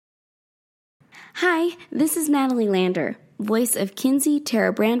Hi, this is Natalie Lander, voice of Kinsey,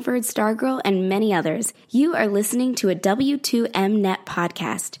 Tara Branford, Stargirl, and many others. You are listening to a W2Mnet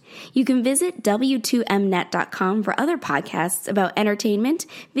podcast. You can visit W2Mnet.com for other podcasts about entertainment,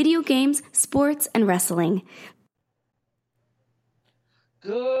 video games, sports, and wrestling.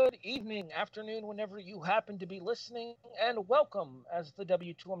 Good evening, afternoon, whenever you happen to be listening, and welcome as the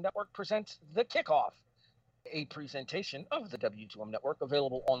W2M Network presents The Kickoff, a presentation of the W2M Network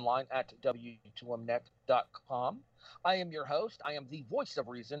available online at W2Mnet.com. I am your host. I am the voice of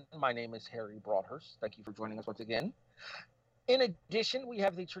reason. My name is Harry Broadhurst. Thank you for joining us once again. In addition, we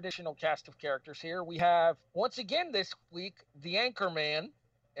have the traditional cast of characters here. We have, once again this week, the Anchorman,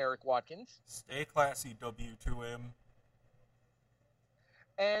 Eric Watkins. Stay classy, W2M.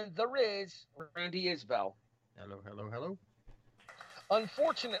 And the Riz, Randy Isbell. Hello, hello, hello.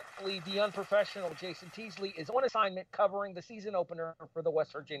 Unfortunately, the unprofessional Jason Teasley is on assignment covering the season opener for the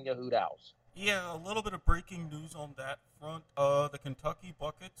West Virginia Hoot Owls. Yeah, a little bit of breaking news on that front. The Kentucky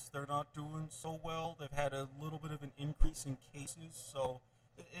Buckets, they're not doing so well. They've had a little bit of an increase in cases, so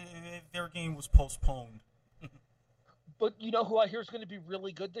their game was postponed. But you know who I hear is going to be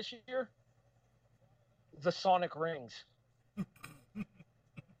really good this year? The Sonic Rings.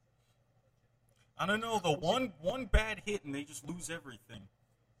 I don't know, the one bad hit and they just lose everything.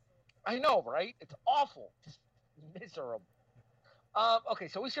 I know, right? It's awful. Just miserable. Okay,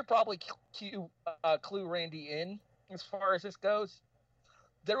 so we should probably clue Randy in as far as this goes.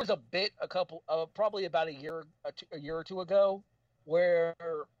 There was a bit probably about a year or two ago, where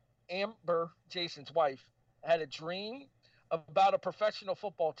Amber, Jason's wife, had a dream about a professional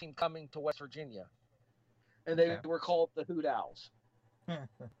football team coming to West Virginia. And they were called the Hoot Owls. I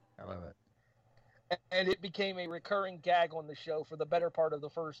love it. And it became a recurring gag on the show for the better part of the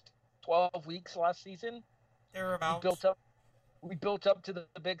first 12 weeks last season. Thereabouts. We built up to the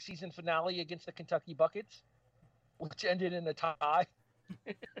big season finale against the Kentucky Buckets, which ended in a tie.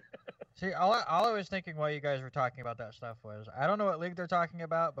 See, all I was thinking while you guys were talking about that stuff was, I don't know what league they're talking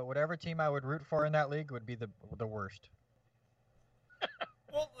about, but whatever team I would root for in that league would be the worst.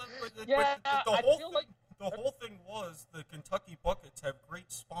 Well, yeah, the whole thing was the Kentucky Buckets have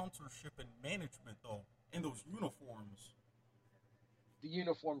great sponsorship and management, though, in those uniforms. The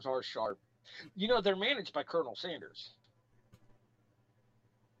uniforms are sharp. You know, they're managed by Colonel Sanders.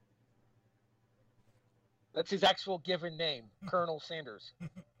 That's his actual given name, Colonel Sanders.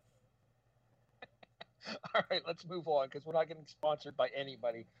 All right, let's move on because we're not getting sponsored by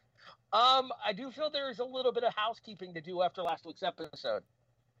anybody. I do feel there is a little bit of housekeeping to do after last week's episode.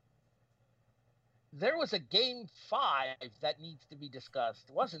 There was a Game 5 that needs to be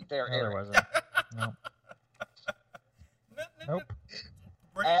discussed, wasn't there, No, Eric? there wasn't. No. Nope.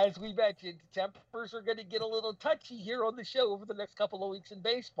 As we mentioned, tempers are going to get a little touchy here on the show over the next couple of weeks in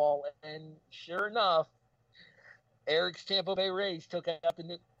baseball, and sure enough, Eric's Tampa Bay Rays took out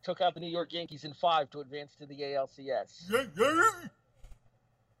the New York Yankees in 5 to advance to the ALCS.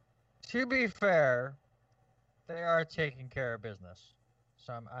 To be fair, they are taking care of business,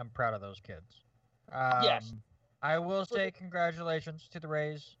 so I'm proud of those kids. Yes. I will say congratulations to the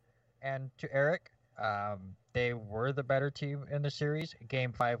Rays and to Eric. They were the better team in the series.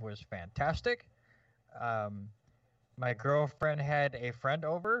 Game 5 was fantastic. My girlfriend had a friend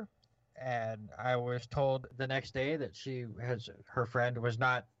over, and I was told the next day that her friend was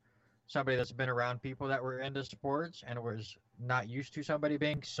not somebody that's been around people that were into sports and was not used to somebody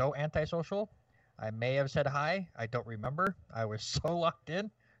being so antisocial. I may have said hi. I don't remember. I was so locked in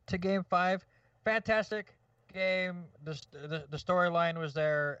to Game 5. Fantastic game. The storyline was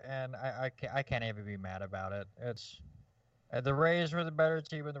there, and I can't even be mad about it. It's the Rays were the better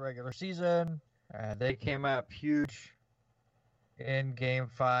team in the regular season. They came up huge in Game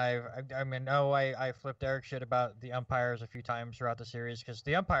 5. I flipped Eric shit about the umpires a few times throughout the series because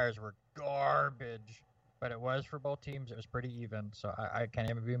the umpires were garbage, but it was for both teams. It was pretty even, so I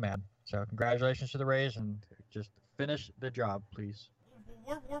can't even be mad. So congratulations to the Rays, and just finish the job, please.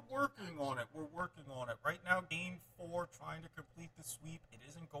 We're working on it. We're working on it. Right now, Game 4, trying to complete the sweep. It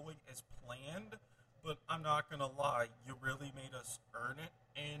isn't going as planned, but I'm not going to lie. You really made us earn it,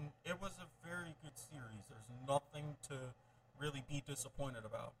 and it was a very good series. There's nothing to really be disappointed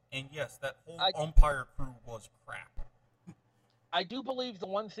about. And yes, that whole umpire crew was crap. I do believe the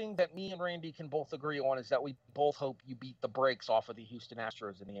one thing that me and Randy can both agree on is that we both hope you beat the brakes off of the Houston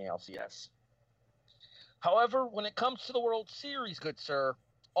Astros in the ALCS. However, when it comes to the World Series, good sir,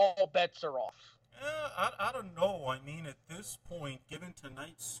 all bets are off. I don't know. I mean, at this point, given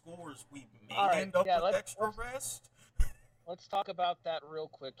tonight's scores, we may end up with extra rest. Let's talk about that real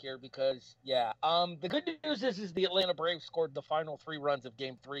quick here because the good news is the Atlanta Braves scored the final 3 runs of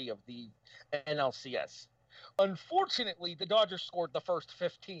Game 3 of the NLCS. Unfortunately, the Dodgers scored the first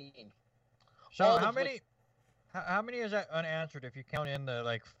 15. So how many is that unanswered if you count in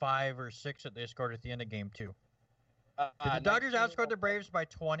the 5 or 6 that they scored at the end of Game 2? Did the Dodgers outscore the Braves by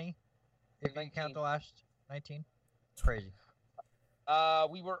 20? If you count the last 19? Crazy.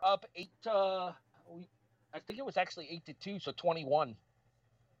 We were up 8 I think it was actually 8-2, so 21.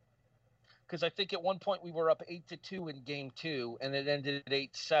 Because I think at one point we were up 8-2 in Game 2, and it ended at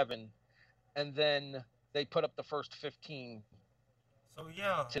 8-7, and then they put up the first 15. So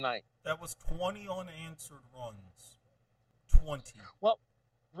yeah, tonight that was 20 unanswered runs. 20. Well,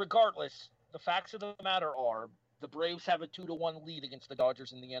 regardless, the facts of the matter are the Braves have a 2-1 lead against the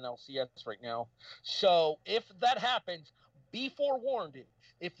Dodgers in the NLCS right now. So if that happens, be forewarned.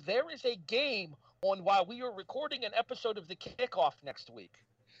 If there is a game on while we are recording an episode of the Kickoff next week,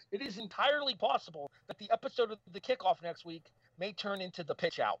 it is entirely possible that the episode of the Kickoff next week may turn into the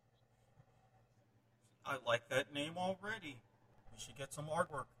Pitch Out. I like that name already. We should get some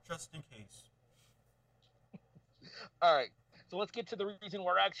artwork just in case. All right. So let's get to the reason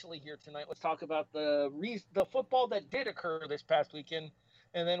we're actually here tonight. Let's talk about the football that did occur this past weekend,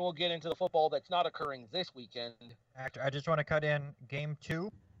 and then we'll get into the football that's not occurring this weekend. I just want to cut in. Game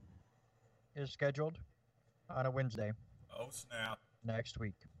 2 is scheduled on a Wednesday. Oh, snap. Next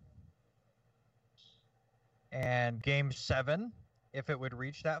week. And Game 7, if it would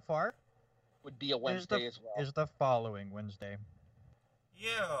reach that far, would be a Wednesday as well. Is the following Wednesday.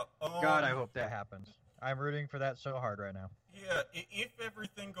 Yeah. God, I hope that happens. I'm rooting for that so hard right now. Yeah, if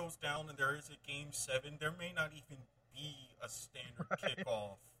everything goes down and there is a Game 7, there may not even be a standard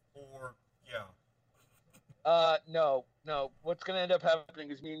kickoff. Or, No. What's going to end up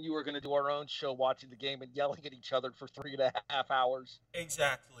happening is me and you are going to do our own show watching the game and yelling at each other for 3.5 hours.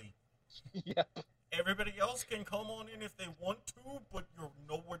 Exactly. Yep. Everybody else can come on in if they want to, but you'll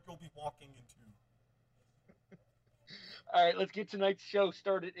know what you'll be walking into. All right, let's get tonight's show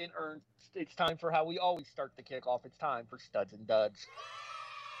started in earnest. It's time for how we always start the kickoff. It's time for Studs and Duds.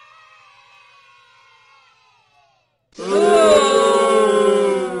 Ooh!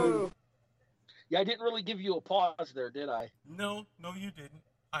 Yeah, I didn't really give you a pause there, did I? No, you didn't.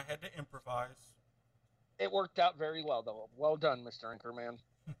 I had to improvise. It worked out very well, though. Well done, Mr. Anchorman.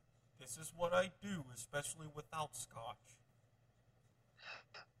 This is what I do, especially without scotch.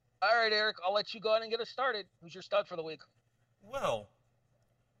 All right, Eric, I'll let you go ahead and get us started. Who's your stud for the week? Well,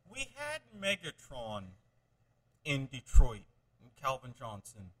 we had Megatron in Detroit, Calvin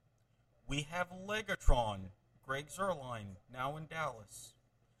Johnson. We have Legatron, Greg Zerline, now in Dallas.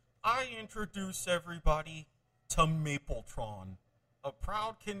 I introduce everybody to Mapletron, a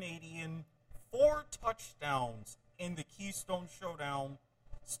proud Canadian, 4 touchdowns in the Keystone Showdown,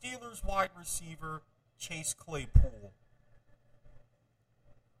 Steelers wide receiver Chase Claypool.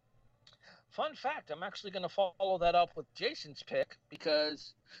 Fun fact, I'm actually going to follow that up with Jason's pick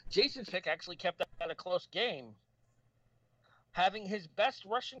because Jason's pick actually kept that a close game. Having his best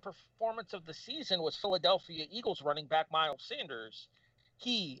rushing performance of the season was Philadelphia Eagles running back Miles Sanders,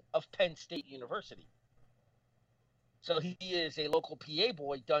 he of Penn State University. So he is a local PA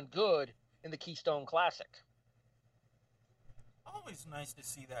boy done good in the Keystone Classic. Always nice to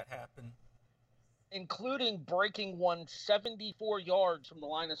see that happen. Including breaking 174 yards from the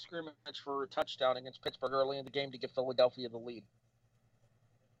line of scrimmage for a touchdown against Pittsburgh early in the game to give Philadelphia the lead.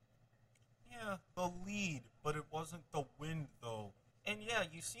 Yeah, the lead, but it wasn't the win, though. And yeah,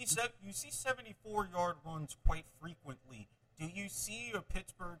 you see 74-yard runs quite frequently. Do you see a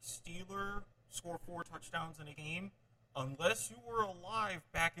Pittsburgh Steeler score 4 touchdowns in a game? Unless you were alive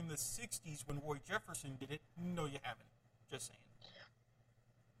back in the 60s when Roy Jefferson did it, no, you haven't. Just saying.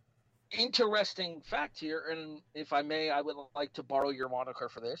 Interesting fact here, and if I may, I would like to borrow your moniker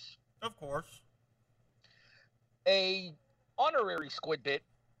for this. Of course. A honorary squid bit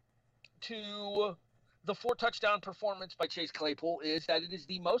to the 4 touchdown performance by Chase Claypool is that it is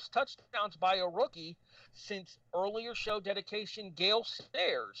the most touchdowns by a rookie since earlier show dedication Gale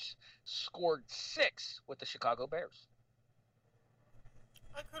Sayers scored 6 with the Chicago Bears.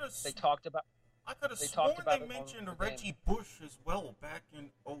 I could have sworn they mentioned Reggie Bush as well back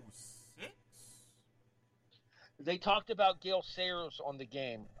in 2006. They talked about Gale Sayers on the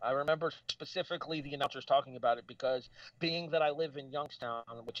game. I remember specifically the announcers talking about it because being that I live in Youngstown,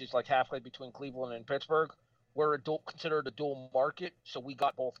 which is like halfway between Cleveland and Pittsburgh, we're considered a dual market, so we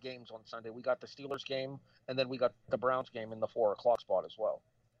got both games on Sunday. We got the Steelers game, and then we got the Browns game in the 4 o'clock spot as well.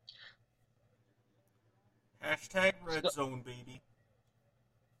 Hashtag Red Zone, baby.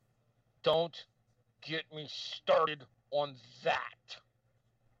 Don't get me started on that.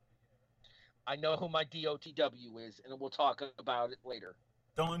 I know who my DOTW is, and we'll talk about it later.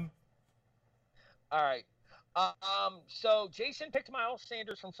 Done. All right. So Jason picked Miles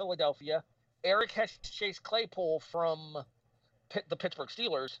Sanders from Philadelphia. Eric has Chase Claypool from the Pittsburgh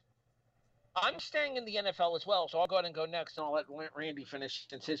Steelers. I'm staying in the NFL as well, so I'll go ahead and go next, and I'll let Randy finish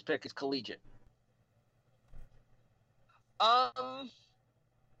since his pick is collegiate. I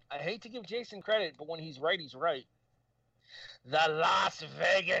hate to give Jason credit, but when he's right, he's right. The Las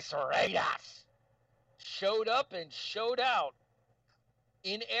Vegas Raiders showed up and showed out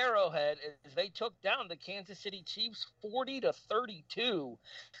in Arrowhead as they took down the Kansas City Chiefs 40-32,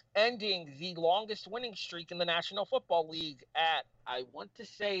 ending the longest winning streak in the National Football League at, I want to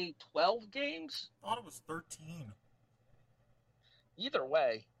say, 12 games? I thought it was 13. Either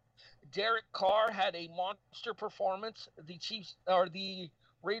way, Derek Carr had a monster performance. The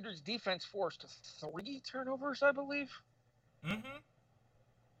Raiders defense forced 3 turnovers, I believe. Mm-hmm.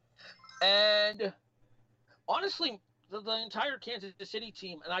 And honestly, the entire Kansas City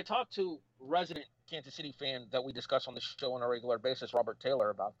team, and I talked to resident Kansas City fan that we discuss on the show on a regular basis, Robert Taylor,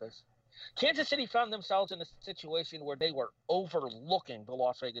 about this. Kansas City found themselves in a situation where they were overlooking the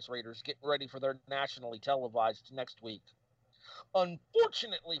Las Vegas Raiders, getting ready for their nationally televised next week.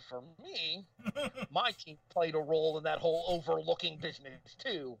 Unfortunately for me, my team played a role in that whole overlooking business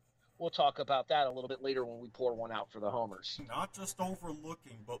too. We'll talk about that a little bit later when we pour one out for the homers. Not just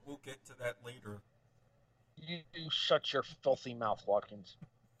overlooking, but we'll get to that later. You shut your filthy mouth, Watkins.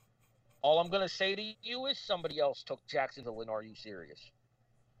 All I'm going to say to you is somebody else took Jacksonville, and are you serious?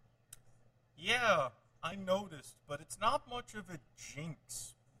 Yeah, I noticed, but it's not much of a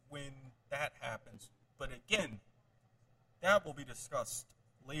jinx when that happens. But again, that will be discussed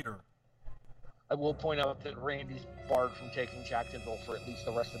later. I will point out that Randy's barred from taking Jacksonville for at least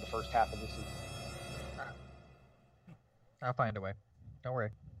the rest of the first half of the season. I'll find a way. Don't worry.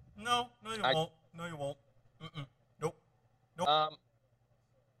 No, you won't. No, you won't. Nope.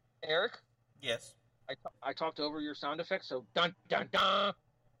 Eric? Yes. I talked over your sound effects, so dun dun dun.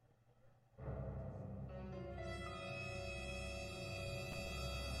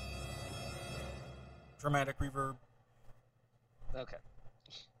 Dramatic reverb. Okay.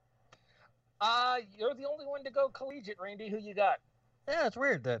 You're the only one to go collegiate, Randy. Who you got? Yeah, it's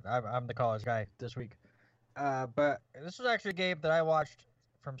weird that I'm the college guy this week. But this was actually a game that I watched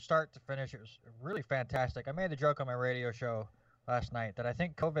from start to finish. It was really fantastic. I made the joke on my radio show last night that I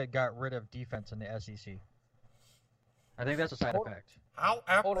think COVID got rid of defense in the SEC. I think that's a side effect. How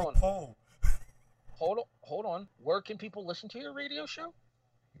apropos. Hold on. Where can people listen to your radio show?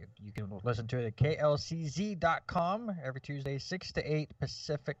 You can listen to it at klcz.com every Tuesday, 6 to 8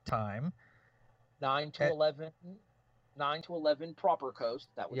 Pacific time. 9 to 11 proper coast.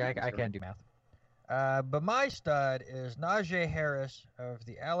 That would I can't do math. But my stud is Najee Harris of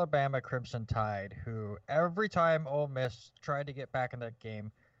the Alabama Crimson Tide, who every time Ole Miss tried to get back in that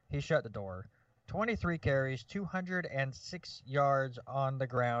game, he shut the door. 23 carries, 206 yards on the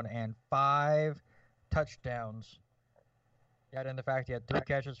ground, and 5 touchdowns. Yet in the fact he had 3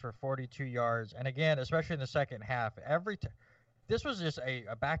 catches for 42 yards. And again, especially in the second half, this was just a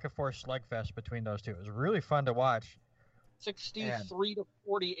back and forth slugfest between those two. It was really fun to watch.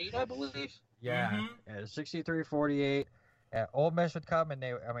 63-48, I believe. Yeah, 63-48. Ole Miss would come, and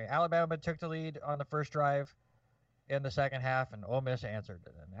Alabama took the lead on the first drive in the second half, and Ole Miss answered.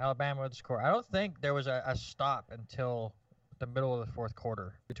 And Alabama would score. I don't think there was a stop until the middle of the fourth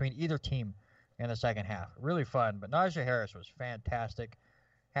quarter between either team in the second half. Really fun. But Najee Harris was fantastic.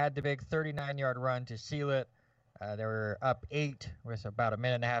 Had the big 39-yard run to seal it. They were up 8 with about a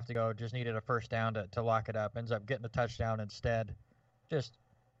minute and a half to go. Just needed a first down to lock it up. Ends up getting the touchdown instead. Just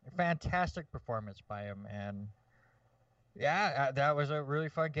a fantastic performance by him. And, yeah, that was a really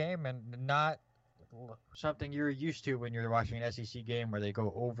fun game and not something you're used to when you're watching an SEC game where they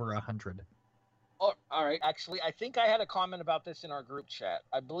go over 100. Oh, all right. Actually, I think I had a comment about this in our group chat.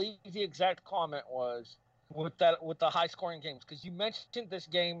 I believe the exact comment was with the high-scoring games, because you mentioned this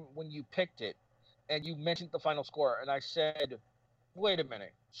game when you picked it, and you mentioned the final score, and I said, wait a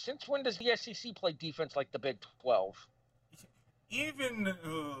minute. Since when does the SEC play defense like the Big 12? Even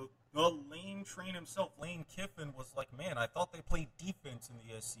the Lane Train himself, Lane Kiffin, was like, man, I thought they played defense in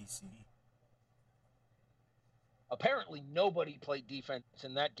the SEC. Apparently, nobody played defense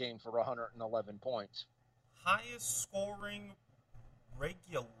in that game for 111 points. Highest scoring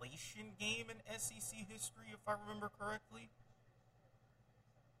regulation game in SEC history, if I remember correctly.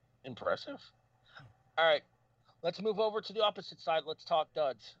 Impressive. All right, let's move over to the opposite side. Let's talk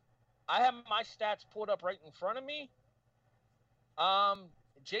duds. I have my stats pulled up right in front of me.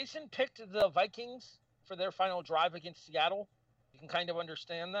 Jason picked the Vikings for their final drive against Seattle. You can kind of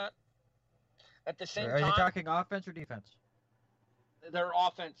understand that. At the same Are you time, talking offense or defense? their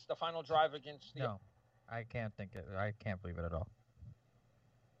offense, the final drive against the. No, I can't think it. I can't believe it at all.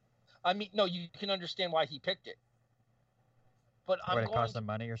 I mean, no, you can understand why he picked it. But Would I'm it going cost them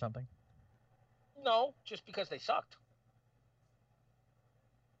money or something? No, just because they sucked.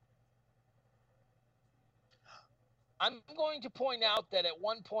 I'm going to point out that at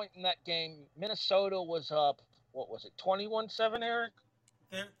one point in that game, Minnesota was up, what was it, 21-7, Eric?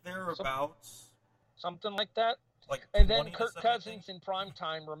 Thereabouts. Something like that. Like And then 20 to Kirk 17. Cousins in prime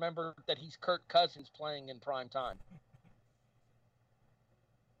time, remember that he's Kirk Cousins playing in prime time.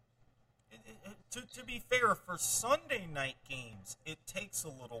 To be fair, for Sunday night games, it takes a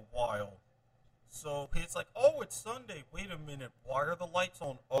little while. So it's like, oh, it's Sunday. Wait a minute. Why are the lights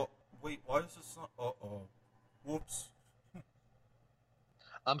on? Oh, wait. Why is the sun? Uh-oh. Whoops.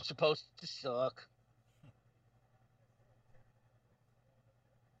 I'm supposed to suck.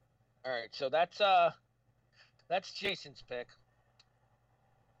 All right, so that's Jason's pick.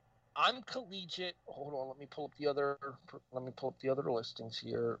 I'm collegiate. Hold on, let me pull up the other listings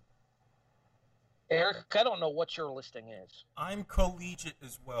here. Eric, I don't know what your listing is. I'm collegiate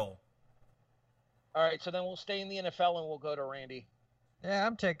as well. All right, so then we'll stay in the NFL and we'll go to Randy. Yeah,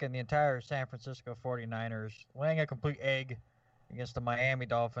 I'm taking the entire San Francisco 49ers, laying a complete egg against the Miami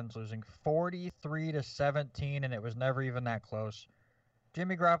Dolphins, losing 43-17, and it was never even that close.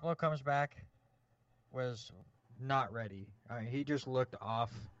 Jimmy Garoppolo comes back, was not ready. I mean, he just looked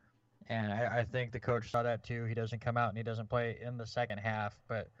off, and I think the coach saw that too. He doesn't come out and he doesn't play in the second half,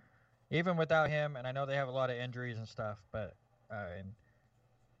 but even without him, and I know they have a lot of injuries and stuff, but and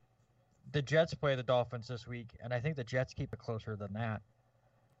the Jets play the Dolphins this week, and I think the Jets keep it closer than that.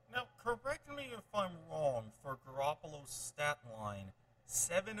 Now, correct me if I'm wrong, for Garoppolo's stat line,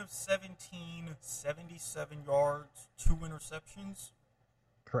 7 of 17, 77 yards, 2 interceptions?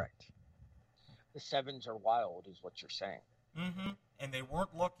 Correct. The sevens are wild, is what you're saying. Mm-hmm. And they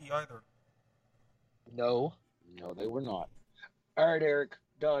weren't lucky either. No, they were not. All right, Eric,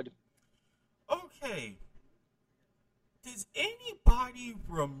 dud. Okay. Does anybody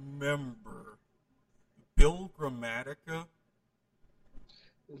remember Bill Gramatica?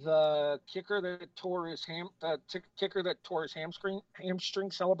 The kicker that tore his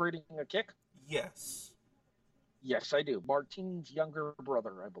hamstring celebrating a kick? Yes. Yes, I do. Martine's younger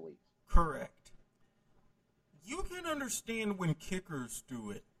brother, I believe. Correct. You can understand when kickers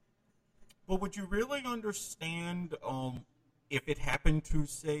do it, but would you really understand if it happened to,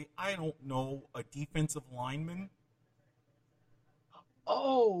 say, I don't know, a defensive lineman?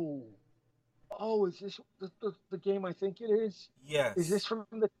 Oh, is this the game I think it is? Yes. Is this from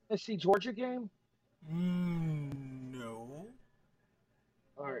the Tennessee-Georgia game? No.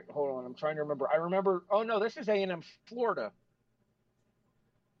 All right, hold on. I'm trying to remember. I remember. Oh, no, this is A&M Florida.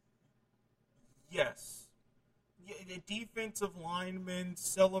 Yes. Yeah, the defensive lineman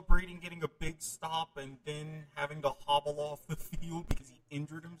celebrating getting a big stop and then having to hobble off the field because he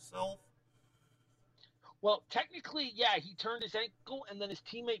injured himself. Well, technically, yeah, he turned his ankle, and then his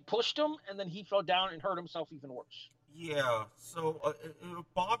teammate pushed him, and then he fell down and hurt himself even worse. Yeah, so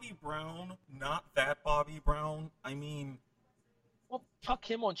Bobby Brown, not that Bobby Brown, I mean... Well, fuck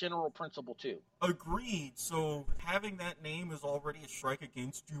him on general principle, too. Agreed, so having that name is already a strike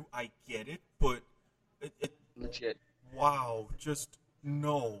against you, I get it, but... Legit. Wow, just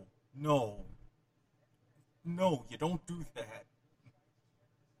no, you don't do that.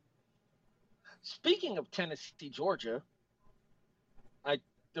 Speaking of Tennessee, Georgia, I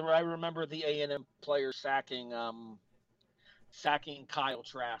remember the A&M player sacking Kyle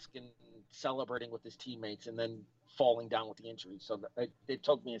Trask and celebrating with his teammates and then falling down with the injury. So it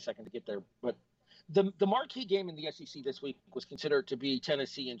took me a second to get there. But the marquee game in the SEC this week was considered to be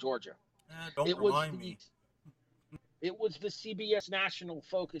Tennessee and Georgia. Don't remind me. It was the CBS National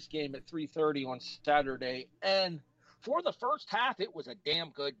Focus game at 3:30 on Saturday. And for the first half, it was a damn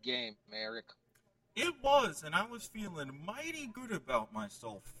good game, Eric. It was, and I was feeling mighty good about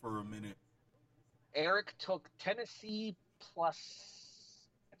myself for a minute. Eric took Tennessee plus,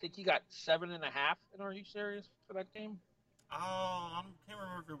 I think he got 7.5. And are you serious for that game? I can't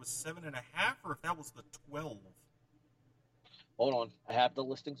remember if it was 7.5 or if that was the 12. Hold on. I have the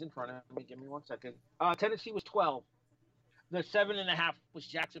listings in front of me. Give me 1 second. Tennessee was 12. The 7.5 was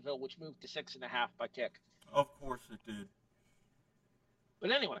Jacksonville, which moved to 6.5 by kick. Of course it did.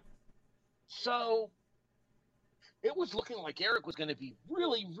 But anyway, so it was looking like Eric was going to be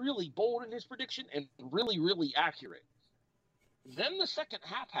really, really bold in his prediction and really, really accurate. Then the second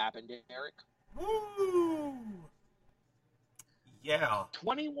half happened, Eric. Woo! Yeah.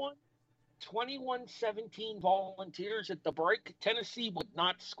 21-17 Volunteers at the break. Tennessee would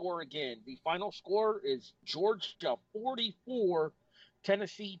not score again. The final score is Georgia 44,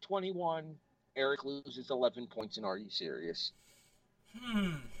 Tennessee 21. Eric loses 11 points, and are you serious?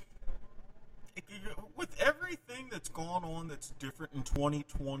 With everything that's gone on that's different in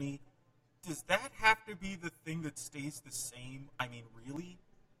 2020, does that have to be the thing that stays the same? I mean, really?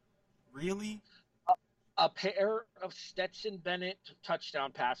 Really? A pair of Stetson Bennett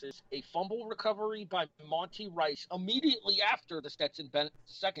touchdown passes, a fumble recovery by Monty Rice immediately after the Stetson Bennett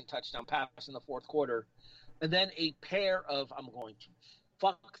second touchdown pass in the fourth quarter, and then a pair of, I'm going to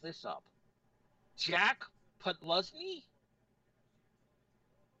fuck this up, Jack Podlesny?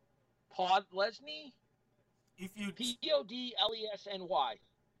 Podlesny? If you Podlesny.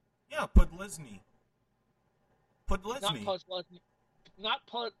 Yeah, Podlesny. Not Podlesny. Podlesny. Not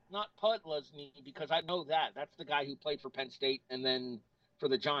Podlesny, because I know that. That's the guy who played for Penn State and then for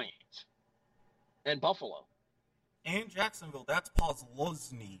the Giants. And Buffalo. And Jacksonville. That's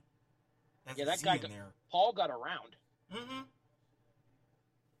Podlesny. Yeah, that guy. Paul got around. Mm-hmm.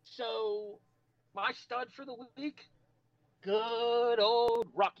 So, my stud for the week, good old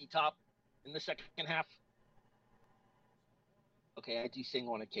Rocky Top in the second half. Okay, I do sing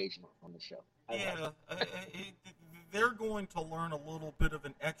on occasion on the show. They're going to learn a little bit of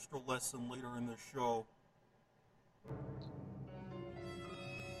an extra lesson later in the show.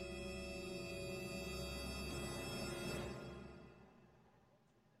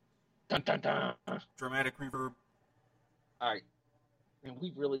 Dun, dun, dun. Dramatic reverb. All right. And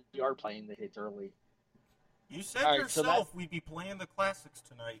we really are playing the hits early. You said yourself we'd be playing the classics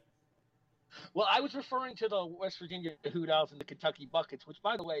tonight. Well, I was referring to the West Virginia Hoot Owls and the Kentucky Buckets, which,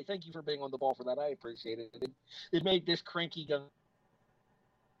 by the way, thank you for being on the ball for that. I appreciate it. It made this cranky young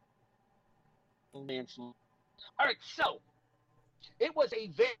man smile. All right, so it was a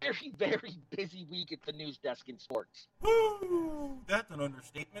very, very busy week at the news desk in sports. Woo! That's an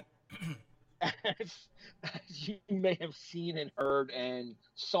understatement. As you may have seen and heard and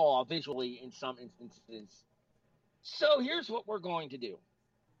saw visually in some instances. So here's what we're going to do.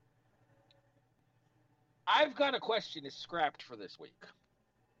 I've got a question that's scrapped for this week.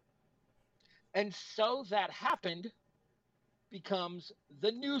 And so that happened becomes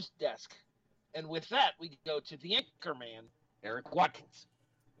the news desk. And with that, we go to the anchor man, Eric Watkins.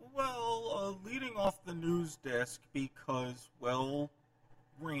 Well, leading off the news desk because, well,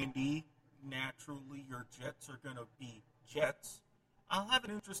 Randy, naturally your Jets are going to be Jets. I'll have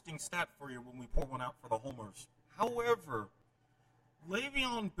an interesting stat for you when we pour one out for the homers. However,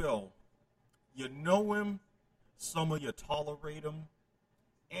 Le'Veon Bell, you know him, some of you tolerate him,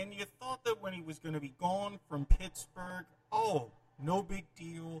 and you thought that when he was going to be gone from Pittsburgh, oh, no big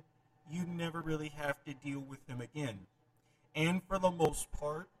deal, you never really have to deal with him again. And for the most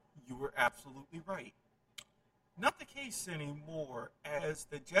part, you were absolutely right. Not the case anymore, as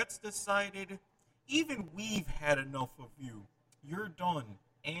the Jets decided, even we've had enough of you. You're done.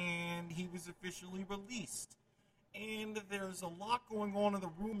 And he was officially released. And there's a lot going on in the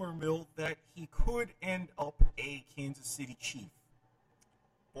rumor mill that he could end up a Kansas City Chief.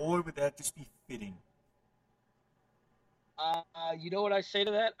 Boy, would that just be fitting. You know what I say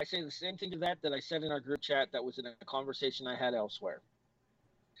to that? I say the same thing to that I said in our group chat that was in a conversation I had elsewhere.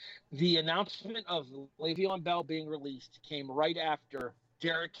 The announcement of Le'Veon Bell being released came right after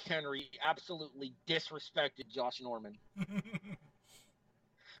Derrick Henry absolutely disrespected Josh Norman.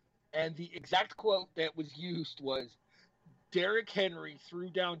 And the exact quote that was used was, Derrick Henry threw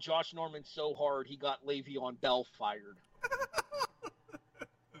down Josh Norman so hard he got Le'Veon Bell fired.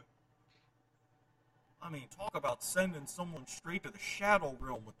 I mean, talk about sending someone straight to the shadow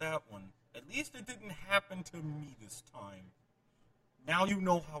realm with that one. At least it didn't happen to me this time. Now you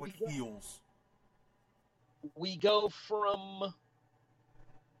know how it feels. We go from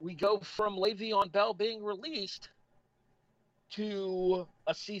Le'Veon Bell being released to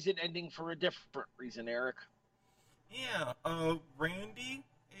a season ending for a different reason, Eric. Yeah, Randy,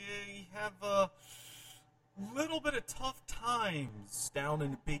 you have a little bit of tough times down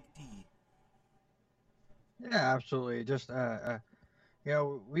in the Big D. Yeah, absolutely. Just,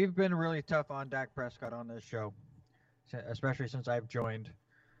 we've been really tough on Dak Prescott on this show, especially since I've joined,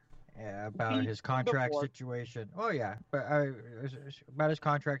 about his contract situation. Oh, yeah, but about his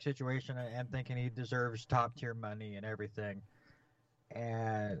contract situation and thinking he deserves top-tier money and everything.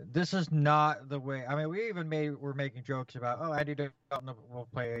 And this is not the way. I mean, we're making jokes about, oh, Andy Dalton will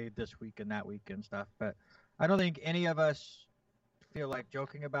play this week and that week and stuff. But I don't think any of us feel like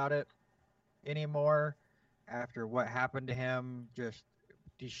joking about it anymore after what happened to him, just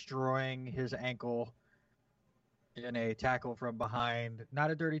destroying his ankle in a tackle from behind.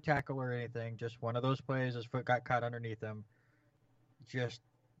 Not a dirty tackle or anything, just one of those plays. His foot got caught underneath him. Just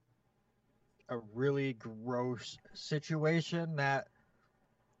a really gross situation that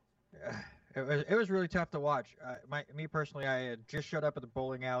it was really tough to watch. Me personally, I had just showed up at the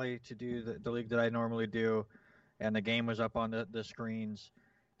bowling alley to do the league that I normally do, and the game was up on the screens.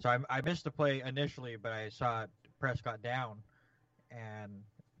 So I missed the play initially, but I saw Prescott down, and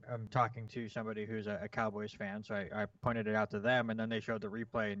I'm talking to somebody who's a Cowboys fan, so I pointed it out to them, and then they showed the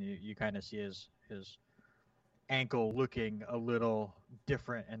replay, and you kind of see his ankle looking a little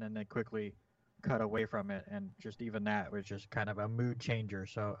different, and then they quickly cut away from it, and just even that was just kind of a mood changer.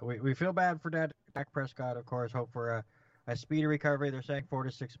 So we feel bad for Dak Prescott, of course. Hope for a speedy recovery. They're saying 4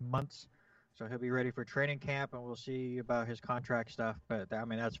 to 6 months, so he'll be ready for training camp, and we'll see about his contract stuff. But I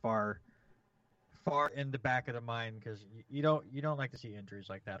mean, that's far in the back of the mind, because you don't like to see injuries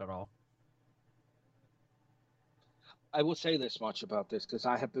like that at all. I will say this much about this, because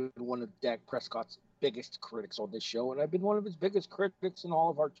I have been one of Dak Prescott's biggest critics on this show, and I've been one of his biggest critics in all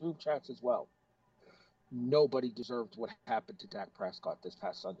of our group chats as well. Nobody deserved what happened to Dak Prescott this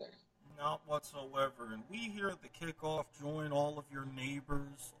past Sunday. Not whatsoever. And we here at the kickoff join all of your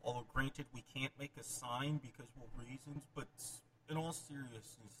neighbors, although granted we can't make a sign because of reasons, but in all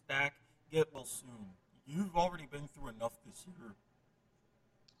seriousness, Dak, get well soon. You've already been through enough this year.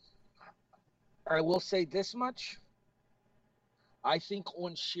 I will say this much. I think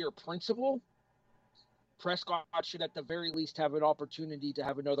on sheer principle, Prescott should at the very least have an opportunity to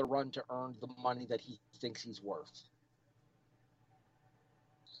have another run to earn the money that he thinks he's worth.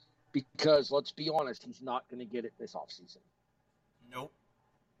 Because, let's be honest, he's not going to get it this offseason. Nope.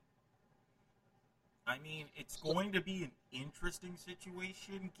 I mean, it's going to be an interesting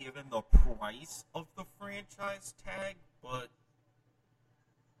situation given the price of the franchise tag, but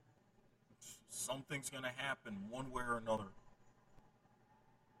something's going to happen one way or another.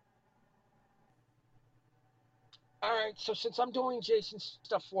 All right, so since I'm doing Jason's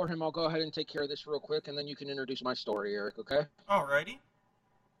stuff for him, I'll go ahead and take care of this real quick, and then you can introduce my story, Eric, okay? Alrighty.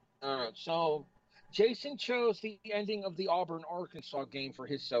 All right, so Jason chose the ending of the Auburn-Arkansas game for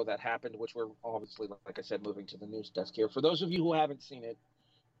his show that happened, which we're obviously, like I said, moving to the news desk here. For those of you who haven't seen it,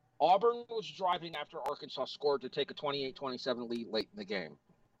 Auburn was driving after Arkansas scored to take a 28-27 lead late in the game,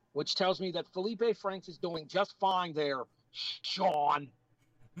 which tells me that Felipe Franks is doing just fine there, Sean.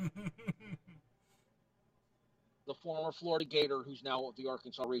 The former Florida Gator, who's now the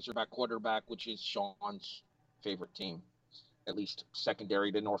Arkansas Razorback quarterback, which is Sean's favorite team, at least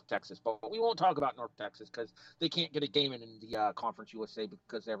secondary to North Texas. But we won't talk about North Texas because they can't get a game in the Conference USA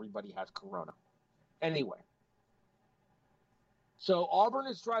because everybody has corona. Anyway, so Auburn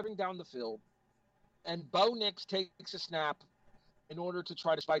is driving down the field, and Bo Nix takes a snap in order to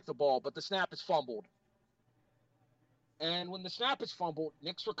try to spike the ball, but the snap is fumbled. And when the snap is fumbled,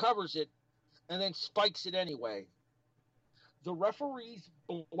 Nix recovers it and then spikes it anyway. The referees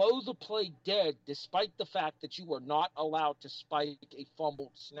blow the play dead despite the fact that you are not allowed to spike a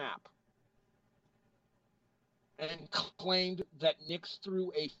fumbled snap, and claimed that Nix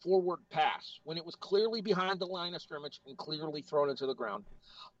threw a forward pass when it was clearly behind the line of scrimmage and clearly thrown into the ground.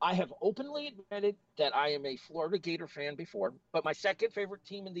 I have openly admitted that I am a Florida Gator fan before, but my second favorite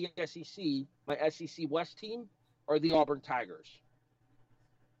team in the SEC, my SEC West team, are the Auburn Tigers.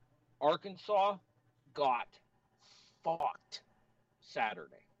 Arkansas got fucked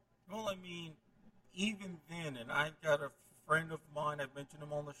Saturday. Well, I mean, even then, and I've got a friend of mine, I've mentioned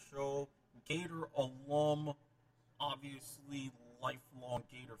him on the show, Gator alum, obviously lifelong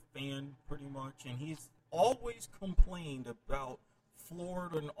Gator fan, pretty much, and he's always complained about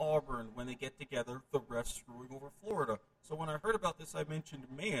Florida and Auburn when they get together, the refs screwing over Florida. So when I heard about this, I mentioned,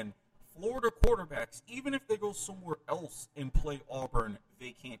 man, Florida quarterbacks, even if they go somewhere else and play Auburn,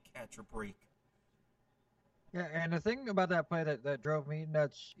 they can't catch a break. Yeah, and the thing about that play that drove me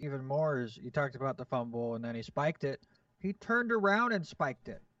nuts even more is you talked about the fumble and then he spiked it. He turned around and spiked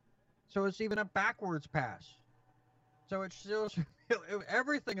it. So it's even a backwards pass. So it's still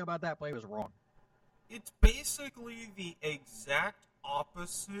everything about that play was wrong. It's basically the exact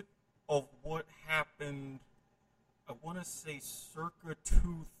opposite of what happened, I want to say circa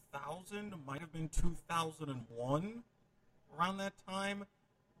 2000, might have been 2001, around that time.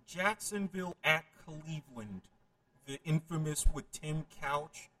 Jacksonville at Cleveland, the infamous with Tim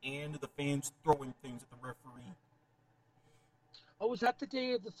Couch and the fans throwing things at the referee. Oh, was that the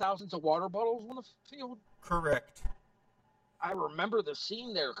day of the thousands of water bottles on the field? Correct. I remember the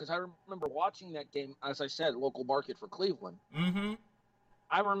scene there because I remember watching that game, as I said, local market for Cleveland. Mm-hmm.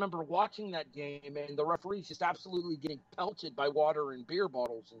 I remember watching that game and the referees just absolutely getting pelted by water and beer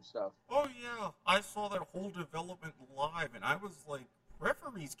bottles and stuff. Oh, yeah. I saw that whole development live, and I was like,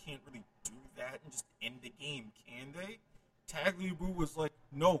 referees can't really do that and just end the game, can they? Tagliabue was like,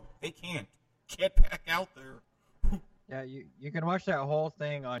 no, they can't. Get back out there. Yeah, you can watch that whole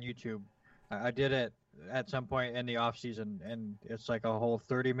thing on YouTube. I did it at some point in the off season, and it's like a whole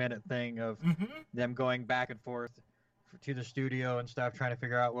 30-minute thing of them going back and forth to the studio and stuff, trying to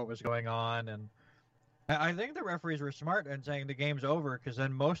figure out what was going on. And I think the referees were smart in saying the game's over, because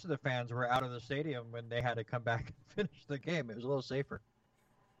then most of the fans were out of the stadium when they had to come back and finish the game. It was a little safer.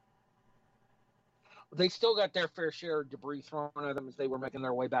 They still got their fair share of debris thrown at them as they were making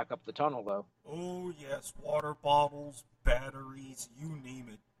their way back up the tunnel, though. Oh, yes. Water bottles, batteries, you name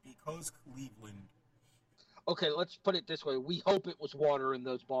it. Because Cleveland. Okay, let's put it this way. We hope it was water in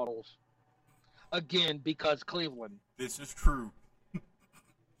those bottles. Again, because Cleveland. This is true.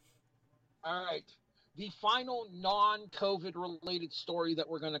 All right. The final non-COVID related story that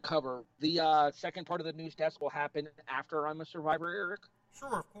we're going to cover. The second part of the news desk will happen after I'm a Survivor, Eric.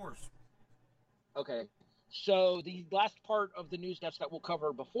 Sure, of course. Okay. So the last part of the news desk that we'll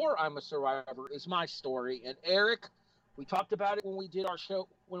cover before I'm a Survivor is my story. And Eric, we talked about it when we did our show,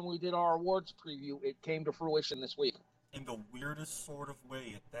 when we did our awards preview. It came to fruition this week. In the weirdest sort of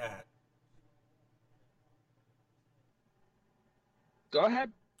way at that. Go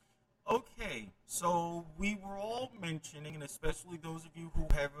ahead. Okay, so we were all mentioning, and especially those of you who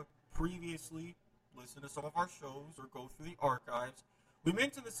have previously listened to some of our shows or go through the archives, we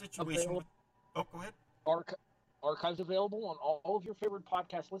mentioned the situation with... Oh, go ahead. Archives available on all of your favorite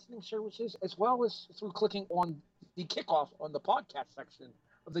podcast listening services, as well as through clicking on the kickoff on the podcast section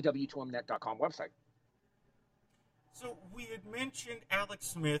of the W2Mnet.com website. So we had mentioned Alex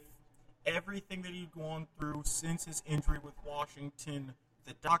Smith, everything that he'd gone through since his injury with Washington,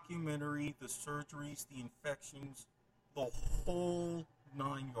 the documentary, the surgeries, the infections, the whole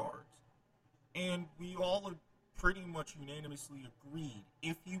 9 yards. And we all had pretty much unanimously agreed,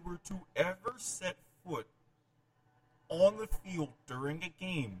 if he were to ever set foot on the field during a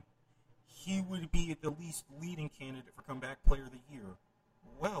game, he would be at the least leading candidate for Comeback Player of the Year.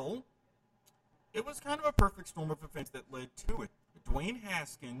 Well, it was kind of a perfect storm of events that led to it. Dwayne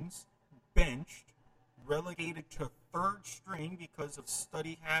Haskins benched, relegated to third string because of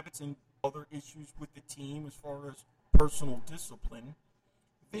study habits and other issues with the team as far as personal discipline.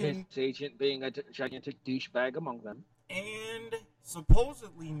 His agent being a gigantic douchebag among them. And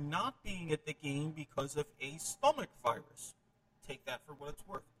supposedly not being at the game because of a stomach virus. Take that for what it's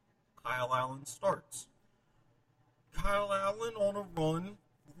worth. Kyle Allen starts. Kyle Allen on a run,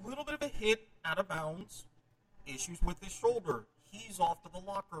 a little bit of a hit out of bounds, issues with his shoulder. He's off to the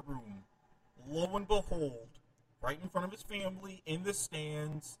locker room. Lo and behold, right in front of his family in the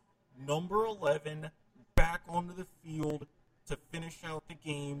stands, number 11 back onto the field to finish out the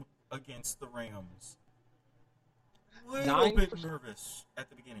game against the Rams. Little bit nervous at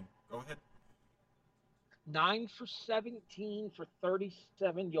the beginning. Go ahead. 9 for 17 for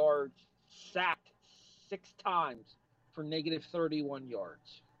 37 yards, sacked 6 times for negative 31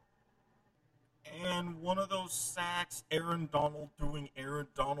 yards. And one of those sacks, Aaron Donald doing Aaron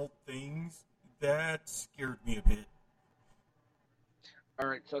Donald things, that scared me a bit. All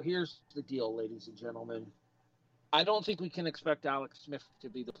right, so here's the deal, ladies and gentlemen. I don't think we can expect Alex Smith to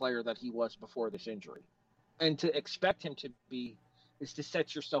be the player that he was before this injury. And to expect him to be is to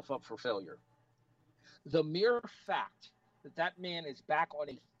set yourself up for failure. The mere fact that that man is back on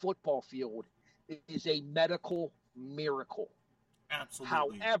a football field is a medical miracle.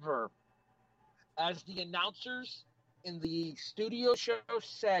 Absolutely. However, as the announcers in the studio show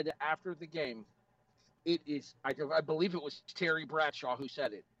said after the game, it is, I believe it was Terry Bradshaw who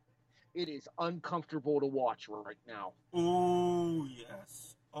said it, it is uncomfortable to watch right now. Oh,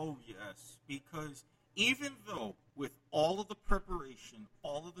 yes. Oh, yes. Because even though with all of the preparation,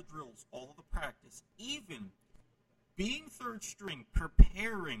 all of the drills, all of the practice, even being third string,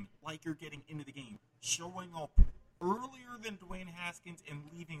 preparing like you're getting into the game, showing up earlier than Dwayne Haskins and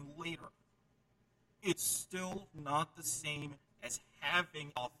leaving later, it's still not the same as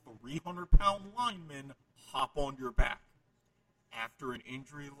having a 300-pound lineman hop on your back. After an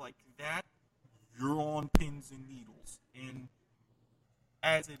injury like that, you're on pins and needles. And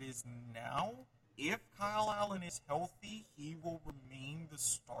as it is now, if Kyle Allen is healthy, he will remain the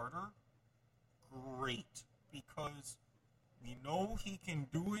starter. Great. Because we know he can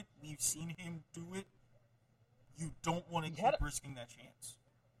do it. We've seen him do it. You don't want to keep risking that chance.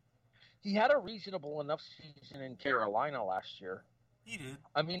 He had a reasonable enough season in Carolina last year. He did.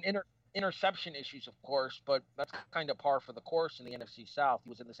 I mean, interception issues, of course, but that's kind of par for the course in the NFC South. He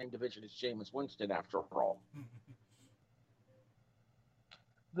was in the same division as Jameis Winston, after all.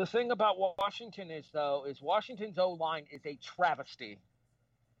 The thing about Washington is Washington's O-line is a travesty.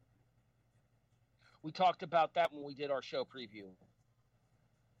 We talked about that when we did our show preview.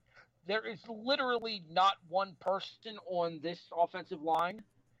 There is literally not one person on this offensive line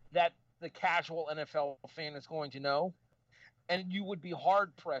that the casual NFL fan is going to know. And you would be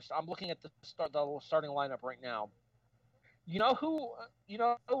hard-pressed. I'm looking at the starting lineup right now. You know who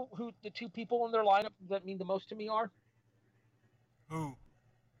the two people in their lineup that mean the most to me are? Who?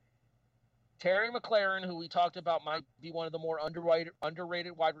 Terry McLaurin, who we talked about might be one of the more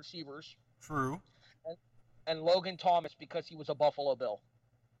underrated wide receivers. True. And Logan Thomas, because he was a Buffalo Bill.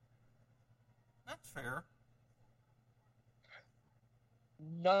 That's fair.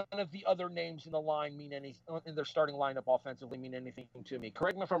 None of the other names in the line in their starting lineup offensively mean anything to me.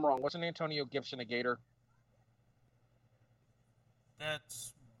 Correct me if I'm wrong. Wasn't Antonio Gibson a Gator?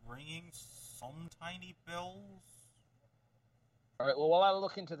 That's ringing some tiny bells. All right. Well, while I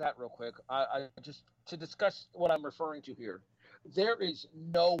look into that real quick, I just to discuss what I'm referring to here. There is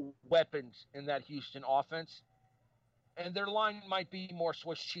no weapons in that Houston offense, and their line might be more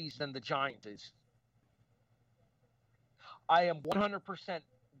Swiss cheese than the Giants is. I am 100%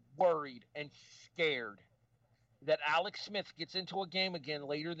 worried and scared that Alex Smith gets into a game again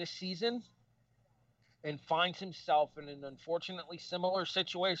later this season and finds himself in an unfortunately similar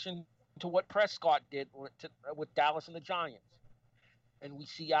situation to what Prescott did with Dallas and the Giants. And we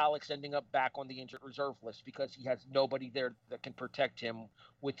see Alex ending up back on the injured reserve list because he has nobody there that can protect him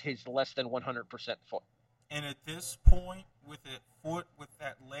with his less than 100% foot. And at this point, with that foot, with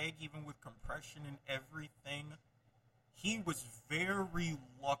that leg, even with compression and everything, he was very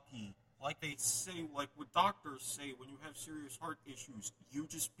lucky. Like they say, like what doctors say, when you have serious heart issues, you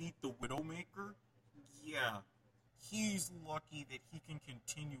just beat the Widowmaker. Yeah, he's lucky that he can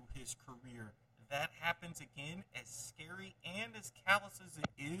continue his career. That happens again, as scary and as callous as it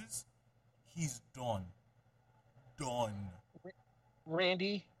is, he's done. Done.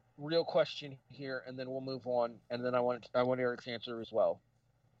 Randy, real question here, and then we'll move on, and then I want Eric's answer as well.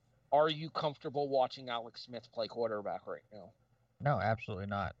 Are you comfortable watching Alex Smith play quarterback right now? No, absolutely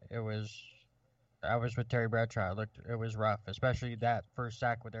not. I was with Terry Bradshaw. It was rough, especially that first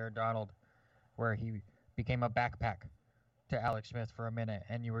sack with Aaron Donald, where he became a backpack to Alex Smith for a minute,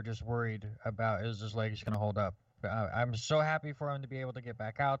 and you were just worried about is his legs going to hold up. I'm so happy for him to be able to get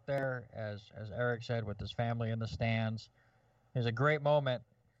back out there, as Eric said, with his family in the stands. It was a great moment,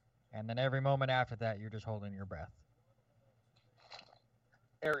 and then every moment after that, you're just holding your breath.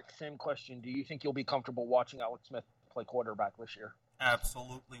 Eric, same question. Do you think you'll be comfortable watching Alex Smith play quarterback this year?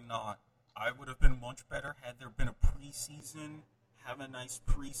 Absolutely not. I would have been much better had there been a preseason, have a nice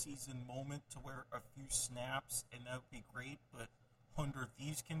preseason moment to where a few snaps, and that would be great, but under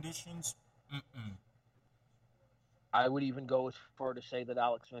these conditions, I would even go as far to say that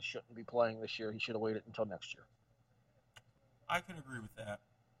Alex Smith shouldn't be playing this year. He should have waited until next year. I can agree with that.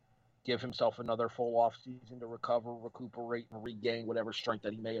 Give himself another full off season to recover, recuperate, and regain whatever strength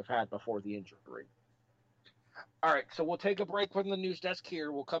that he may have had before the injury. All right, so we'll take a break from the news desk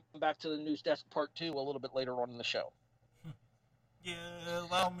here. We'll come back to the news desk part 2 a little bit later on in the show. Yeah,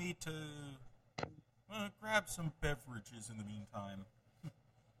 allow me to grab some beverages in the meantime.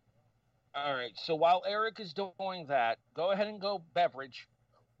 All right, so while Eric is doing that, go ahead and go beverage.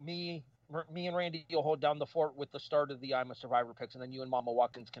 Me and Randy will hold down the fort with the start of the I'm a Survivor picks, and then you and Mama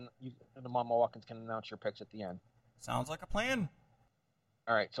Watkins can announce your picks at the end. Sounds like a plan.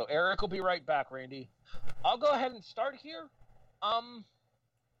 All right, so Eric will be right back, Randy. I'll go ahead and start here. And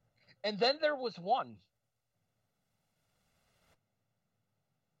then there was one.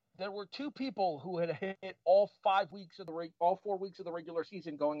 There were two people who had hit all 4 weeks of the regular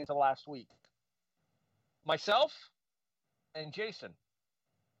season going into last week. Myself and Jason.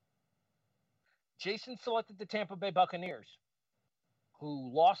 Jason selected the Tampa Bay Buccaneers,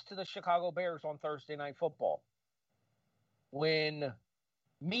 who lost to the Chicago Bears on Thursday Night Football. When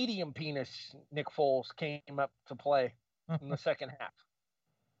medium penis Nick Foles came up to play in the second half.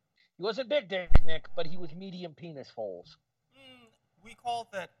 He wasn't big dick Nick, but he was medium penis Foles. We call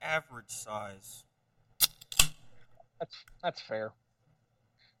that average size. That's fair.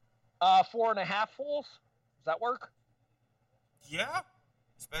 4.5 Foles? Does that work? Yeah,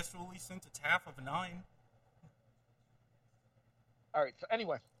 especially since it's half of 9. All right, so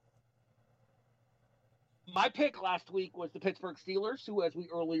anyway. My pick last week was the Pittsburgh Steelers, who, as we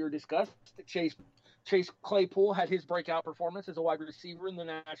earlier discussed, Chase Claypool had his breakout performance as a wide receiver in the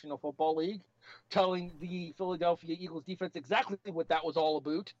National Football League, telling the Philadelphia Eagles defense exactly what that was all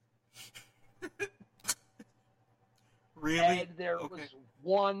about. Really? And there Okay. was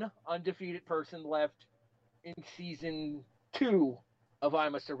one undefeated person left in season 2 of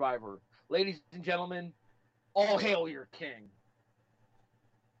I'm a Survivor. Ladies and gentlemen, all hail your king.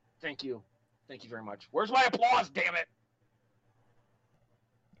 Thank you. Thank you very much. Where's my applause, damn it?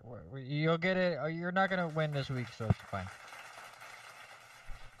 You'll get it. You're not gonna win this week, so it's fine.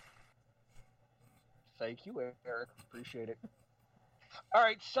 Thank you, Eric. Appreciate it. All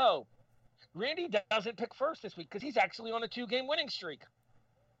right, so Randy doesn't pick first this week because he's actually on a 2-game winning streak.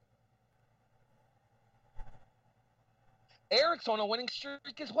 Eric's on a winning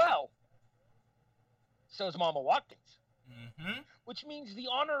streak as well. So is Mama Watkins. Mm-hmm. Which means the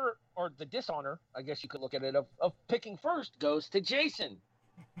honor, or the dishonor, I guess you could look at it, of picking first goes to Jason,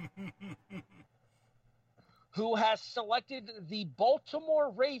 who has selected the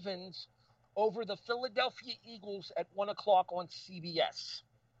Baltimore Ravens over the Philadelphia Eagles at 1 o'clock on CBS.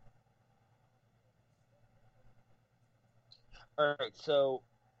 All right, so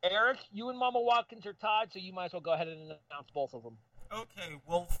Eric, you and Mama Watkins are tied, so you might as well go ahead and announce both of them. Okay,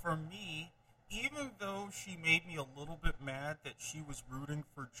 well, for me, even though she made me a little bit mad that she was rooting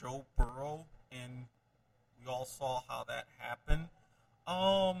for Joe Burrow, and we all saw how that happened,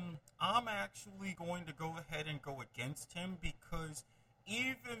 I'm actually going to go ahead and go against him because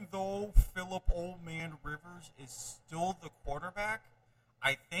even though Philip Old Man Rivers is still the quarterback,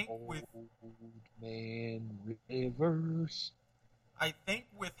 I think with Old Man Rivers. I think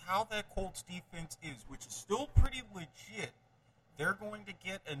with how that Colts defense is, which is still pretty legit, they're going to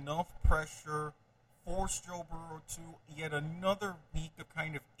get enough pressure, force Joe Burrow to yet another week of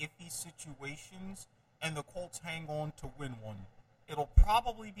kind of iffy situations, and the Colts hang on to win one. It'll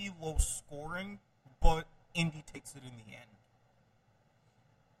probably be low scoring, but Indy takes it in the end.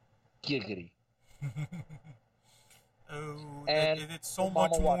 Giggity. Oh, And it's so Mama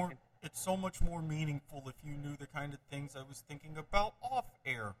much more. Watkins. It's so much more meaningful if you knew the kind of things I was thinking about off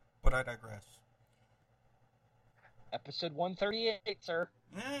air. But I digress. Episode 138, sir.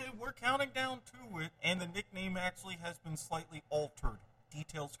 We're counting down to it, and the nickname actually has been slightly altered.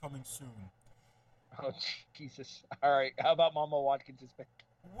 Details coming soon. Oh, Jesus. All right, how about Mama Watkins' pick?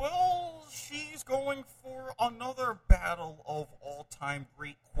 Well, she's going for another battle of all-time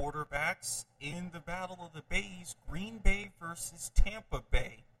great quarterbacks in the Battle of the Bays, Green Bay versus Tampa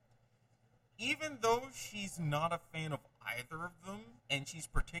Bay. Even though she's not a fan of either of them, and she's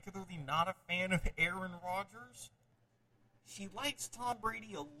particularly not a fan of Aaron Rodgers, she likes Tom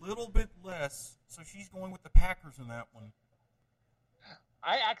Brady a little bit less, so she's going with the Packers in that one.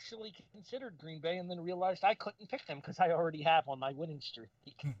 I actually considered Green Bay and then realized I couldn't pick them because I already have on my winning streak.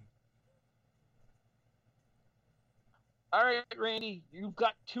 All right, Randy, you've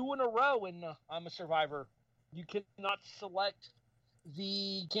got 2 in a row in I'm a Survivor. You cannot select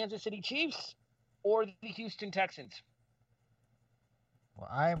the Kansas City Chiefs or the Houston Texans. Well,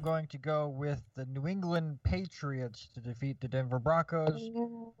 I am going to go with the New England Patriots to defeat the Denver Broncos.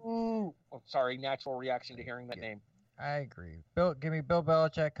 Ooh. Oh, sorry, natural reaction to hearing that name. I agree. Give me Bill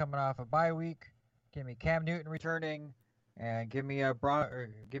Belichick coming off a bye week. Give me Cam Newton returning, and give me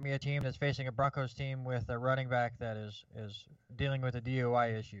a team that's facing a Broncos team with a running back that is dealing with a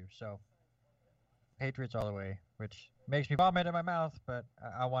DUI issue. So, Patriots all the way, which makes me vomit in my mouth, but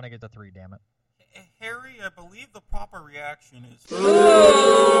I want to get the 3. Damn it. Harry, I believe the proper reaction is...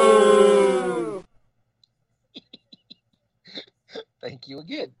 Thank you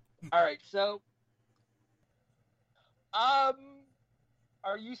again. All right, so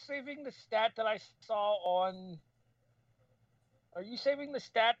are you saving the stat that I saw on? Are you saving the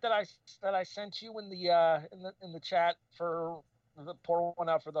stat that I sent you in the chat for the pour one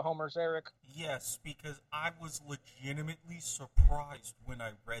out for the homers, Eric? Yes, because I was legitimately surprised when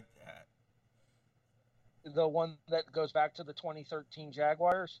I read that. The one that goes back to the 2013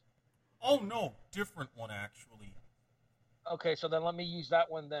 Jaguars? Oh no, different one actually. Okay, so then let me use that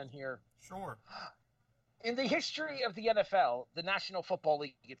one then here. Sure. In the history of the NFL, the National Football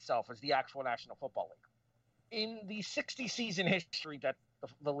League itself is the actual National Football League. In the 60-season history that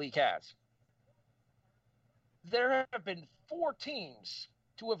the league has, there have been 4 teams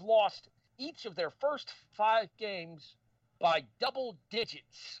to have lost each of their first 5 games by double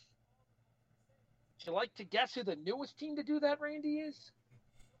digits. Would you like to guess who the newest team to do that, Randy, is?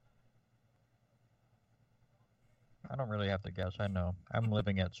 I don't really have to guess. I know. I'm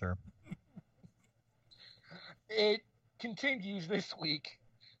living it, sir. It continues this week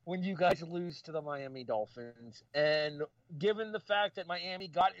when you guys lose to the Miami Dolphins. And given the fact that Miami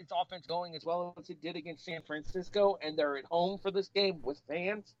got its offense going as well as it did against San Francisco, and they're at home for this game with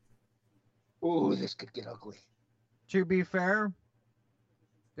fans, ooh, this could get ugly. To be fair,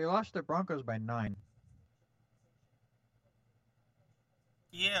 They lost the Broncos by 9.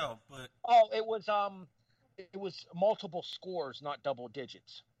 Yeah, but Oh, it was multiple scores, not double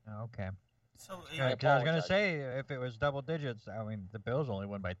digits. Oh, okay. so I 'Cause I was going to apologize. say, if it was double digits, I mean, the Bills only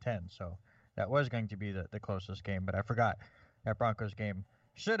won by 10, so that was going to be the closest game, but I forgot that Broncos game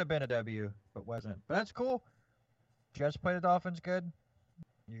should have been a W, but wasn't. But that's cool. Jets play the Dolphins good.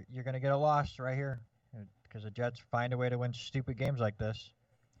 You're going to get a loss right here because the Jets find a way to win stupid games like this.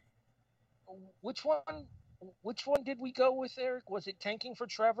 Which one did we go with, Eric? Was it tanking for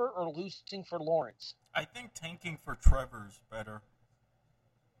Trevor or losing for Lawrence? I think tanking for Trevor's better.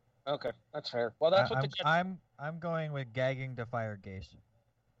 Okay, that's fair. Well, that's what the Jets. I'm going with gagging to fire Gase.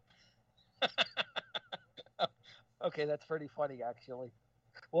 Okay, that's pretty funny, actually.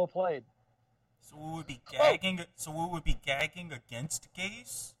 Well played. So we would be gagging. So we would be gagging against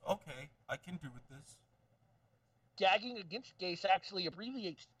Gase. Okay, I can do with this. Gagging against Gase actually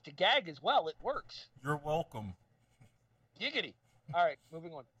abbreviates to gag as well. It works. You're welcome. Giggity. All right,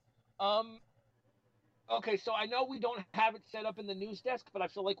 moving on. Okay, so I know we don't have it set up in the news desk, but I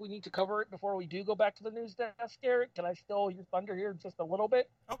feel like we need to cover it before we do go back to the news desk, Eric. Can I steal your thunder here just a little bit?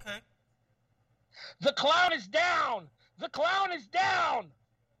 Okay. The clown is down! The clown is down!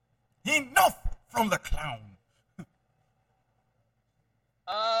 Enough from the clown.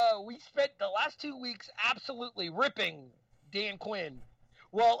 We spent the last 2 weeks absolutely ripping Dan Quinn.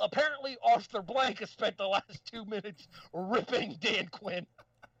 Well, apparently Arthur Blank has spent the last 2 minutes ripping Dan Quinn.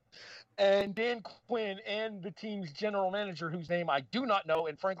 And Dan Quinn and the team's general manager, whose name I do not know,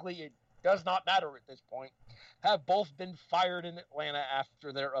 and frankly it does not matter at this point, have both been fired in Atlanta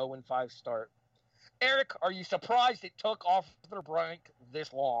after their 0-5 start. Eric, are you surprised it took Arthur Blank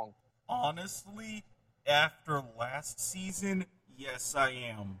this long? Honestly, after last season, yes, I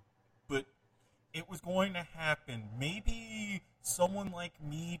am. But it was going to happen. Maybe someone like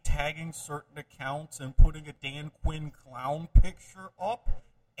me tagging certain accounts and putting a Dan Quinn clown picture up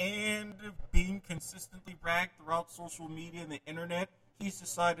and being consistently ragged throughout social media and the internet, he's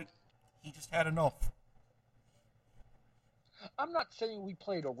decided he just had enough. I'm not saying we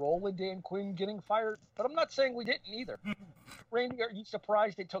played a role in Dan Quinn getting fired, but I'm not saying we didn't either. Randy, are you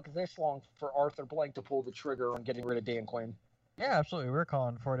surprised it took this long for Arthur Blank to pull the trigger on getting rid of Dan Quinn? Yeah, absolutely. We're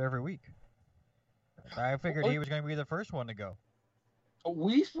calling for it every week. I figured he was going to be the first one to go.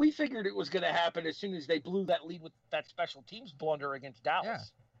 We figured it was going to happen as soon as they blew that lead with that special teams blunder against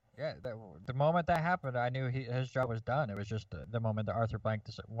Dallas. Yeah, the moment that happened, I knew his job was done. It was just the moment that Arthur Blank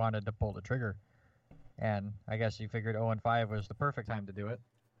wanted to pull the trigger. And I guess he figured 0-5 was the perfect time to do it.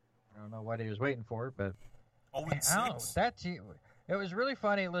 I don't know what he was waiting for, but... 0-6. It was really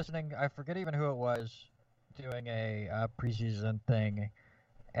funny listening. I forget even who it was doing a preseason thing.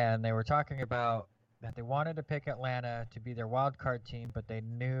 And they were talking about that they wanted to pick Atlanta to be their wild card team, but they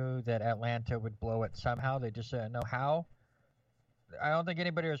knew that Atlanta would blow it somehow. They just didn't know how. I don't think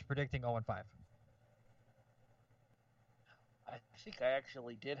anybody was predicting 0-5. I think I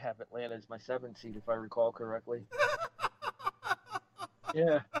actually did have Atlanta as my 7th seed, if I recall correctly.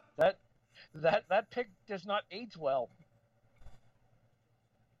 Yeah, that pick does not age well.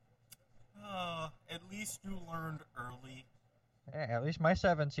 At least you learned early. Yeah, at least my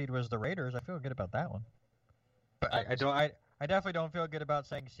 7th seed was the Raiders. I feel good about that one. But I definitely don't feel good about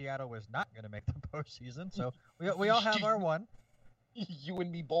saying Seattle was not going to make the postseason. So we all have our one. You and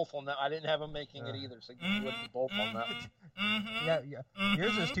me both on that. I didn't have them making it either, so you and me both on that. Yeah.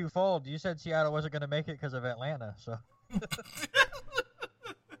 Yours is twofold. You said Seattle wasn't going to make it because of Atlanta, so.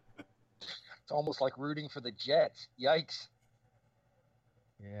 It's almost like rooting for the Jets. Yikes.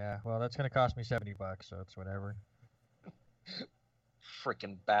 Yeah, well, that's going to cost me $70, so it's whatever.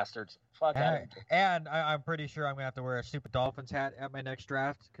 Freaking bastards. Fuck out. And I'm pretty sure I'm going to have to wear a stupid Dolphins hat at my next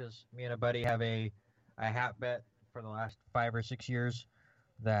draft because me and a buddy have a hat bet for the last 5 or 6 years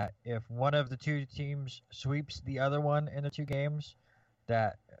that if one of the two teams sweeps the other one in the 2 games,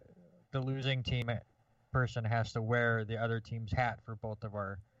 that the losing team person has to wear the other team's hat for both of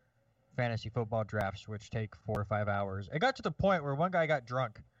our fantasy football drafts, which take 4 or 5 hours. It got to the point where one guy got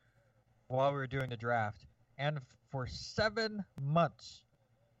drunk while we were doing the draft, and for 7 months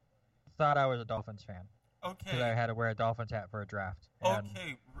thought I was a Dolphins fan. Okay. Because I had to wear a Dolphins hat for a draft. And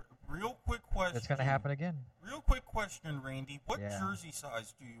Okay, real quick question. it's going to happen again. Real quick question, Randy. What Yeah. jersey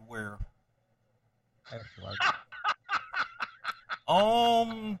size do you wear? Extra large.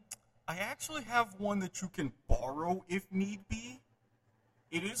 I actually have one that you can borrow if need be.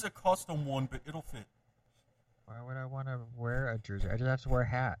 It is a custom one, but it'll fit. Why would I want to wear a jersey? I just have to wear a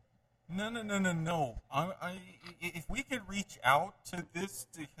hat. No. If we could reach out to this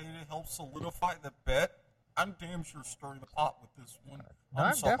to help solidify the bet, I'm damn sure stirring the pot with this one. No,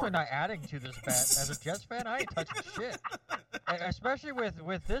 I'm sorry. definitely not adding to this bet. As a Jets fan, I ain't touching shit. Especially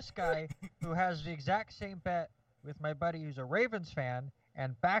with this guy who has the exact same bet with my buddy who's a Ravens fan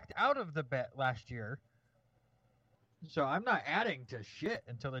and backed out of the bet last year. So I'm not adding to shit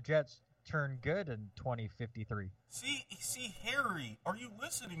until the Jets turn good in 2053. See, Harry, are you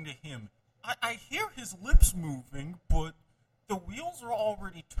listening to him? I hear his lips moving, but the wheels are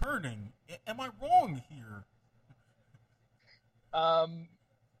already turning. Am I wrong here?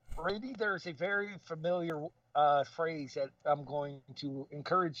 Brady, there's a very familiar phrase that I'm going to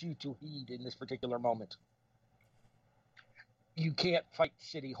encourage you to heed in this particular moment. You can't fight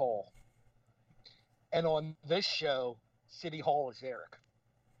City Hall. And on this show, City Hall is Eric.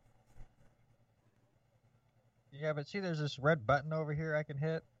 Yeah, but see, there's this red button over here I can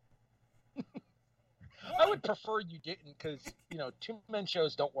hit. I would prefer you didn't, because, two-man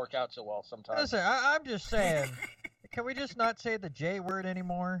shows don't work out so well sometimes. Listen, I'm just saying, can we just not say the J word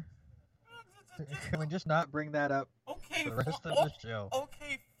anymore? Can we just not bring that up Okay, for the rest of the show?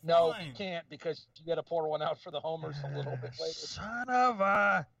 Okay, No, fine. you can't, because you got to pour one out for the homers a little bit later. Son of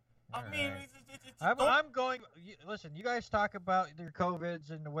a... I mean, Alright. it's I'm going... Listen, you guys talk about your COVIDs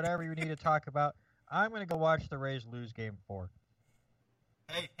and whatever you need to talk about. I'm going to go watch the Rays lose Game 4.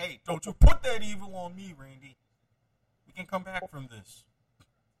 Hey, don't you put that evil on me, Randy. We can come back from this.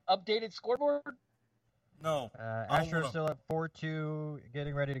 Updated scoreboard? No. Astros still at 4-2,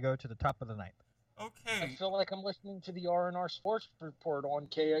 getting ready to go to the top of the ninth. I Okay. feel like I'm listening to the R&R Sports Report on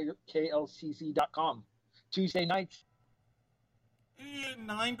KLCZ.com. Tuesday nights,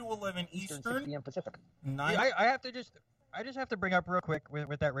 9 to 11 Eastern, 6 Eastern. p.m. Pacific. 9. I just have to bring up real quick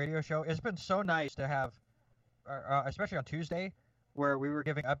with that radio show. It's been so nice to have, especially on Tuesday, where we were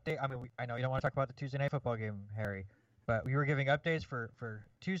giving update. I mean, I know you don't want to talk about the Tuesday night football game, Harry, but we were giving updates for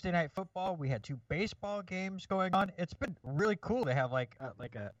Tuesday night football. We had 2 baseball games going on. It's been really cool to have like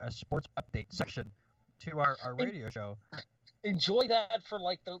a sports update section to our radio show. Enjoy that for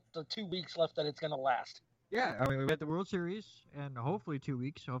like the 2 weeks left that it's going to last. Yeah, I mean, we had the World Series, and hopefully 2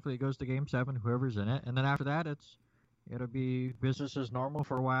 weeks. Hopefully it goes to Game 7, whoever's in it, and then after that, it'll be business as normal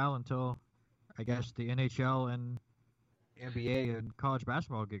for a while until, I guess, the NHL and NBA and college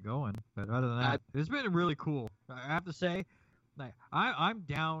basketball get going. But other than that, it's been really cool. I have to say, like, I'm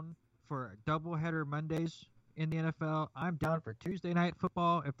down for doubleheader Mondays in the NFL. I'm down for Tuesday night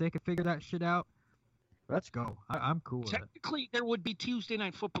football if they can figure that shit out. Let's go. I'm cool with it. Technically, there would be Tuesday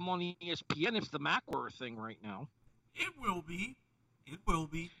Night Football on ESPN if the Mac were a thing right now. It will be. It will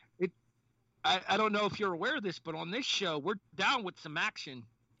be. I don't know if you're aware of this, but on this show, we're down with some action.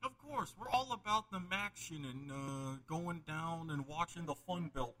 Of course, we're all about the action and going down and watching the Fun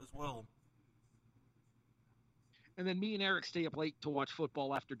Belt as well. And then me and Eric stay up late to watch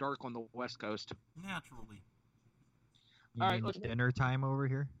football after dark on the West Coast. Naturally. You All right, mean let's- dinner time over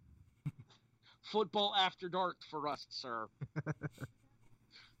here? Football after dark for us, sir.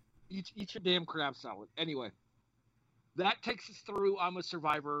 Eat your damn crab salad. Anyway, that takes us through I'm a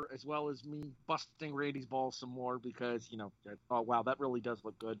Survivor, as well as me busting Randy's balls some more because, oh, wow, that really does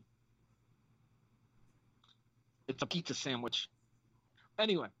look good. It's a pizza sandwich.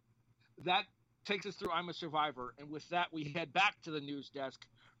 Anyway, that takes us through I'm a Survivor, and with that, we head back to the news desk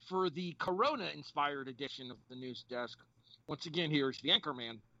for the Corona-inspired edition of the news desk. Once again, here's the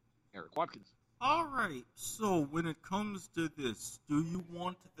anchorman, Eric Watkins. All right, so when it comes to this, do you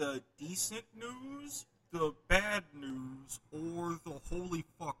want the decent news, the bad news, or the holy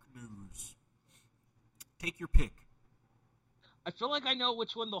fuck news? Take your pick. I feel like I know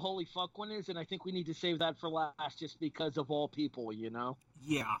which one the holy fuck one is, and I think we need to save that for last just because of all people,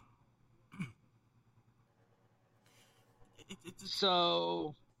 Yeah.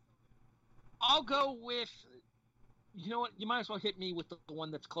 So, I'll go with, you know what, you might as well hit me with the one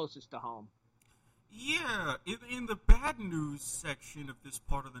that's closest to home. Yeah, in the bad news section of this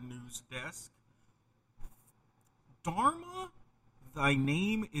part of the news desk, Dharma, thy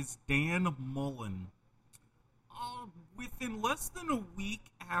name is Dan Mullen. Within less than a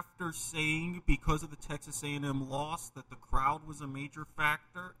week after saying, because of the Texas A&M loss, that the crowd was a major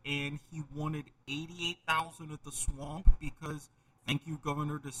factor, and he wanted 88,000 at the Swamp because, thank you,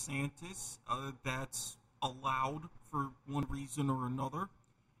 Governor DeSantis, that's allowed for one reason or another.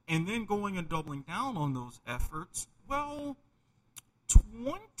 And then going and doubling down on those efforts, well,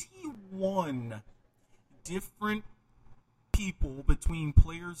 21 different people between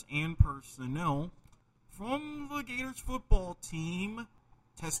players and personnel from the Gators football team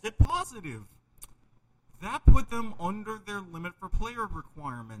tested positive. That put them under their limit for player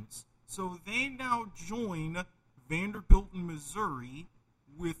requirements. So they now join Vanderbilt in Missouri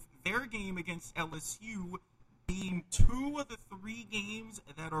with their game against LSU being 2 of the 3 games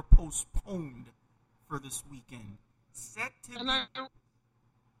that are postponed for this weekend. Set to be...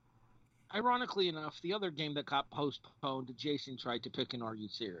 Ironically enough, the other game that got postponed, Jason tried to pick an Are You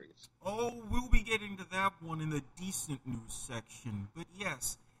Serious? Oh, we'll be getting to that one in the decent news section. But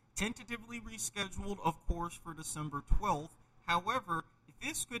yes, tentatively rescheduled, of course, for December 12th. However,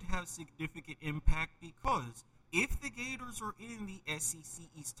 this could have significant impact because if the Gators are in the SEC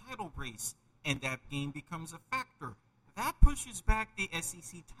East title race and that game becomes a factor, that pushes back the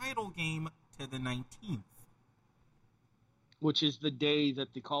SEC title game to the 19th. Which is the day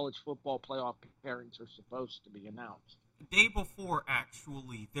that the college football playoff pairings are supposed to be announced. The day before,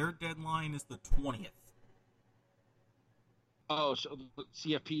 actually. Their deadline is the 20th. Oh, so the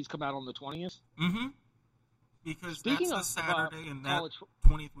CFPs come out on the 20th? Mm-hmm. Because Speaking that's a Saturday, and that college...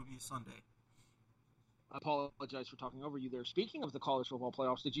 20th would be a Sunday. I apologize for talking over you there. Speaking of the college football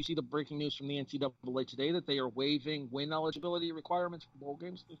playoffs, did you see the breaking news from the NCAA today that they are waiving win eligibility requirements for bowl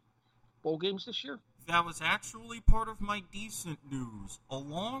games this year? That was actually part of my decent news.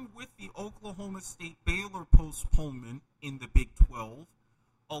 Along with the Oklahoma State-Baylor postponement in the Big 12,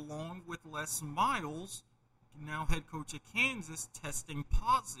 along with Les Miles, now head coach of Kansas, testing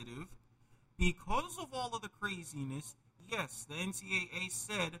positive. Because of all of the craziness, yes, the NCAA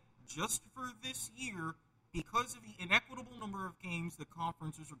said just for this year, because of the inequitable number of games the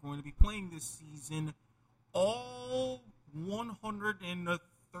conferences are going to be playing this season, all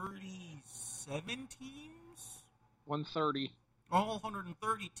 137 teams? 130. All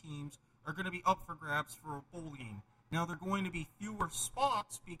 130 teams are going to be up for grabs for a bowl game. Now, there are going to be fewer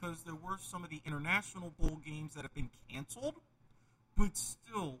spots because there were some of the international bowl games that have been canceled, but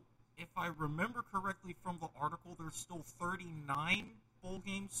still, if I remember correctly from the article, there's still 39 bowl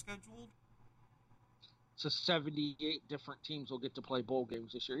games scheduled. So 78 different teams will get to play bowl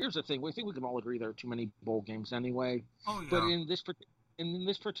games this year. Here's the thing. We think we can all agree there are too many bowl games anyway. Oh, yeah. But in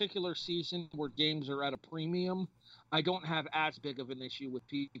this particular season where games are at a premium, I don't have as big of an issue with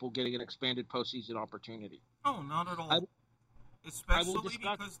people getting an expanded postseason opportunity. Oh, not at all. Especially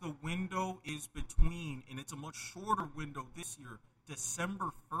because the window is between, and it's a much shorter window this year, December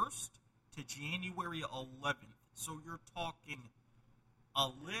 1st to January 11th. So you're talking a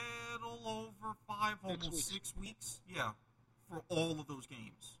little over 5, almost 6 weeks. Yeah, for all of those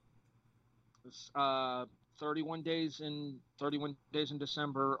games. It's 31 days in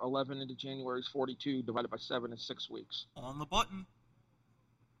December, 11 into January is 42, divided by 7 is 6 weeks. On the button.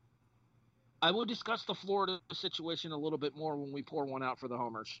 I will discuss the Florida situation a little bit more when we pour one out for the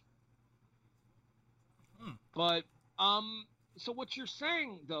homers. But, so what you're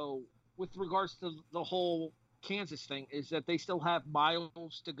saying, though, with regards to the whole Kansas thing, is that they still have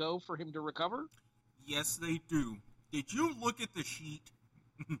miles to go for him to recover? Yes, they do. Did you look at the sheet?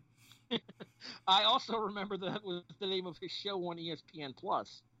 I also remember that was the name of his show on ESPN+.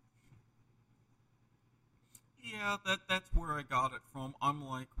 Yeah, that's where I got it from. I'm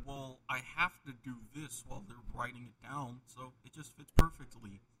like, well, I have to do this while they're writing it down, so it just fits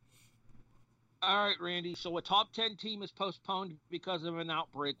perfectly. All right, Randy, so a top 10 team is postponed because of an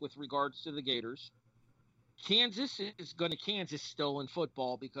outbreak with regards to the Gators. Kansas is going to Kansas still in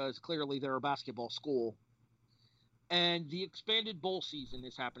football because clearly they're a basketball school. And the expanded bowl season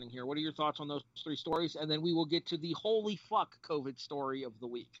is happening here. What are your thoughts on those 3 stories? And then we will get to the holy fuck COVID story of the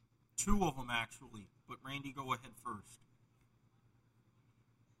week. 2 of them, actually. But Randy, go ahead first.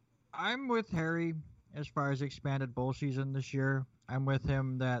 I'm with Harry as far as expanded bowl season this year. I'm with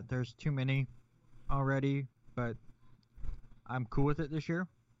him that there's too many already, but I'm cool with it this year.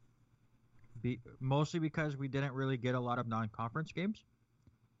 Mostly because we didn't really get a lot of non-conference games.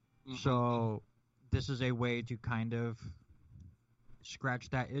 Mm-hmm. So this is a way to kind of scratch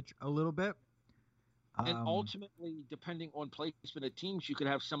that itch a little bit. And ultimately, depending on placement of teams, you could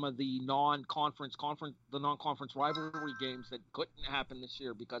have some of the non-conference rivalry games that couldn't happen this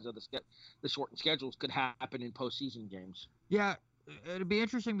year because of the shortened schedules could happen in postseason games. Yeah, it'd be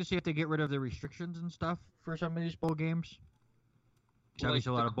interesting to see if they get rid of the restrictions and stuff for some of these bowl games. Because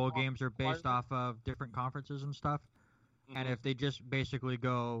obviously a lot of bowl games are based off of different conferences and stuff. Mm-hmm. And if they just basically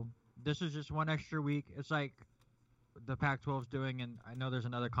go, this is just one extra week, it's like the Pac-12 is doing, and I know there's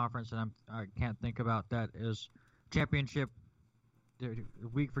another conference that I can't think about that is championship. The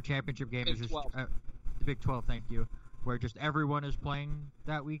week for championship game is just the Big 12. Thank you, where just everyone is playing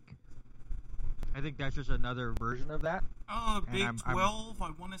that week. I think that's just another version of that. Big 12.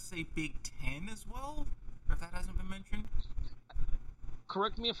 I want to say Big 10 as well, if that hasn't been mentioned.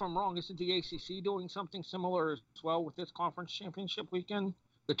 Correct me if I'm wrong. Isn't the ACC doing something similar as well with this conference championship weekend?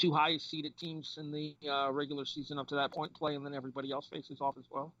 the two highest seeded teams in the regular season up to that point play, and then everybody else faces off as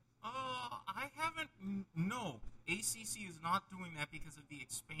well? I haven't. No, ACC is not doing that because of the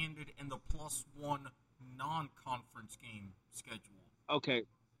expanded and the +1 non-conference game schedule. Okay.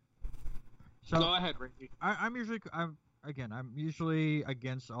 So go ahead, Ricky. I'm usually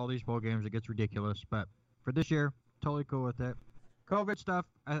against all these bowl games. It gets ridiculous, but for this year, totally cool with it. COVID stuff,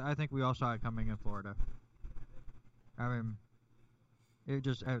 I think we all saw it coming in Florida. I mean, it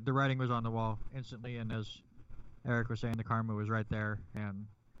just the writing was on the wall instantly, and as Eric was saying, the karma was right there. And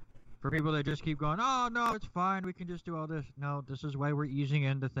for people that just keep going, oh no, it's fine, we can just do all this. No, this is why we're easing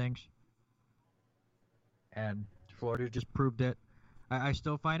into things. And Florida just proved it. I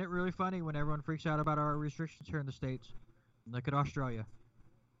still find it really funny when everyone freaks out about our restrictions here in the States. Look at Australia.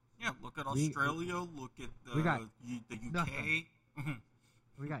 Yeah, look at Australia. Look at the UK. Nothing.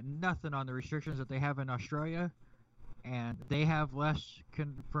 We got nothing on the restrictions that they have in Australia, and they have less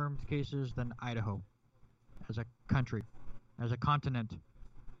confirmed cases than Idaho as a country, as a continent.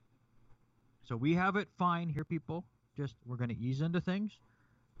 So we have it fine here, people. Just we're going to ease into things.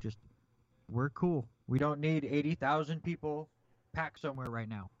 Just we're cool. We don't need 80,000 people packed somewhere right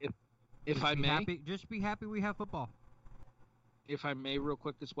now. If I may, just be happy we have football. If I may, real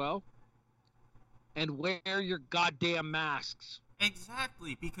quick as well, and wear your goddamn masks.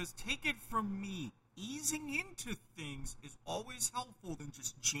 Exactly, because take it from me, easing into things is always helpful than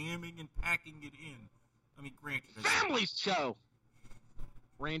just jamming and packing it in. I mean, granted, Family's show.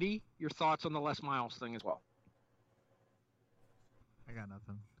 Randy, your thoughts on the Les Miles thing as well? I got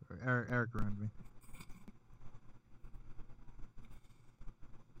nothing. Eric ruined me.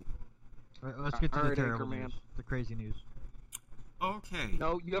 Let's get to the terrible news, the crazy news. Okay.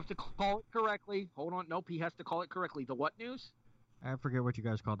 No, you have to call it correctly. Hold on. Nope, he has to call it correctly. The what news? I forget what you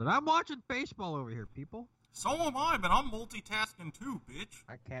guys called it. I'm watching baseball over here, people. So am I, but I'm multitasking too, bitch.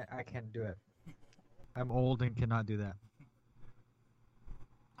 I can't do it. I'm old and cannot do that.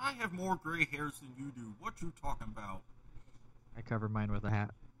 I have more gray hairs than you do. What you talking about? I cover mine with a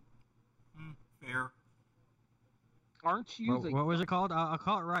hat. Fair. Aren't you what was it called? I'll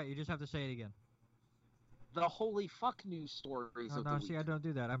call it right. You just have to say it again. The holy fuck news stories of the week. See, I don't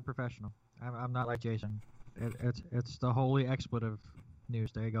do that. I'm professional. I'm not like Jason. It's the holy expletive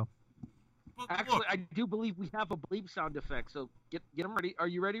news. There you go. Actually, look. I do believe we have a bleep sound effect, so get them ready. Are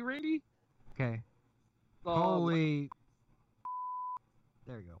you ready, Randy? Okay. Holy.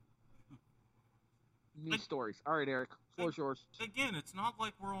 There you go. News stories. All right, Eric. Floor's yours. Again, it's not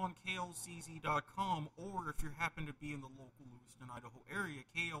like we're on klzz.com, or if you happen to be in the local Lewiston, Idaho area,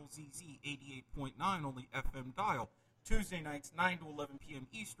 KLZZ 88.9 on the FM dial. Tuesday nights, 9 to 11 p.m.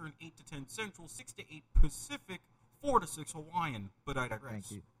 Eastern, 8 to 10 Central, 6 to 8 Pacific, 4 to 6 Hawaiian. But I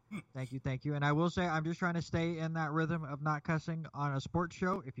digress. Thank you. And I will say, I'm just trying to stay in that rhythm of not cussing on a sports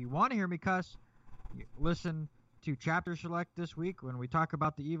show. If you want to hear me cuss, listen to Chapter Select this week when we talk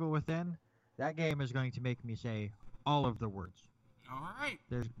about the evil within. That game is going to make me say all of the words. All right.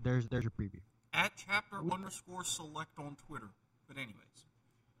 There's your preview. At chapter_select on Twitter. But anyways.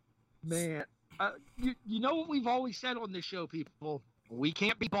 Man, you know what we've always said on this show, people? We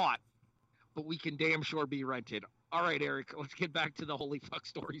can't be bought, but we can damn sure be rented. All right, Eric, let's get back to the holy fuck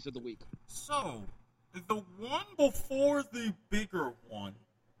stories of the week. So, the one before the bigger one,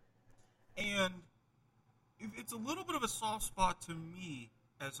 and it's a little bit of a soft spot to me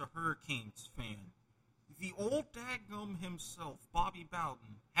as a Hurricanes fan. The old dadgum himself, Bobby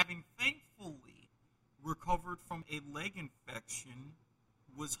Bowden, having thankfully recovered from a leg infection,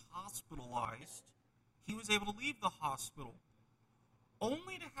 was hospitalized. He was able to leave the hospital,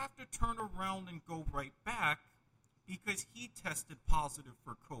 only to have to turn around and go right back because he tested positive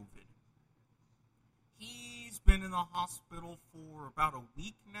for COVID. He's been in the hospital for about a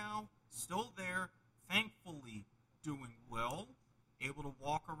week now, still there, thankfully doing well, able to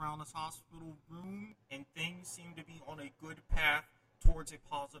walk around his hospital room, and things seem to be on a good path towards a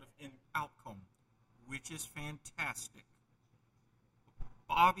positive outcome, which is fantastic.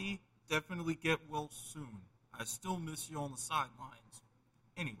 Bobby, definitely get well soon. I still miss you on the sidelines.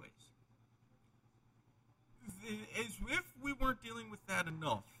 Anyways, as if we weren't dealing with that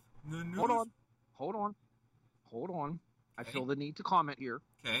enough, the news... Hold on. I feel the need to comment here.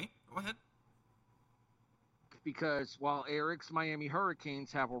 Okay, go ahead. Because while Eric's Miami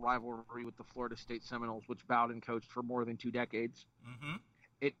Hurricanes have a rivalry with the Florida State Seminoles, which Bowden coached for more than 2 decades,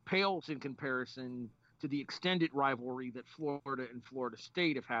 it pales in comparison to the extended rivalry that Florida and Florida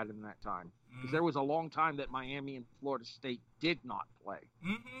State have had in that time. Because there was a long time that Miami and Florida State did not play.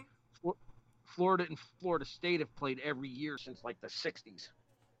 Florida and Florida State have played every year since like the 60s.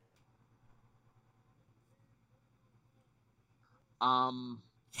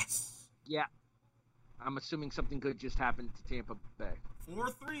 Yes. Yeah. I'm assuming something good just happened to Tampa Bay.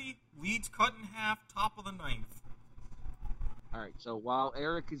 4-3. Leads cut in half, top of the ninth. All right, so while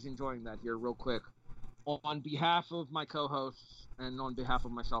Eric is enjoying that here, real quick, on behalf of my co-hosts and on behalf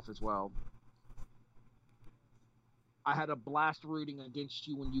of myself as well, I had a blast rooting against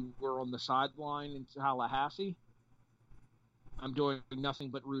you when you were on the sideline in Tallahassee. I'm doing nothing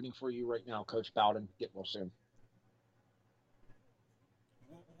but rooting for you right now, Coach Bowden. Get well soon.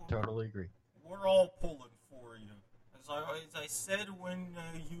 Totally agree. We're all pulling for you. As I said when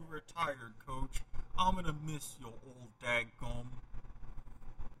you retired, Coach, I'm going to miss you, old daggum.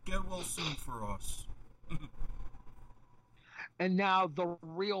 Get well soon for us. And now the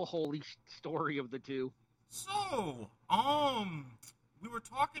real holy story of the two. So, we were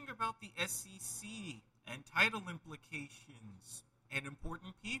talking about the SEC and title implications and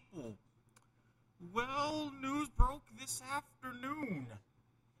important people. Well, news broke this afternoon.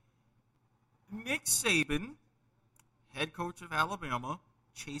 Nick Saban, head coach of Alabama,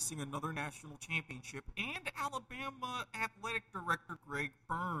 chasing another national championship, and Alabama athletic director Greg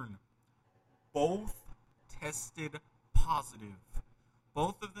Byrne, both tested positive.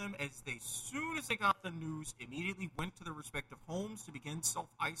 Both of them, as soon as they got the news, immediately went to their respective homes to begin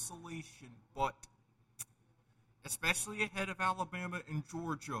self-isolation. But, especially ahead of Alabama and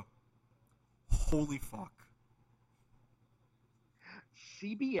Georgia, holy fuck.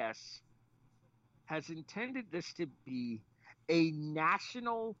 CBS has intended this to be a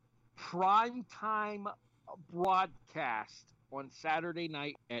national primetime broadcast on Saturday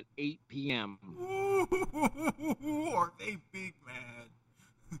night at 8 p.m. Ooh, are they big mad?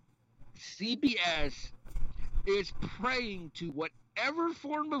 CBS is praying to whatever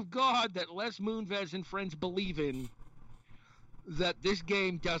form of God that Les Moonves and friends believe in that this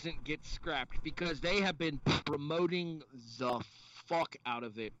game doesn't get scrapped, because they have been promoting the fuck out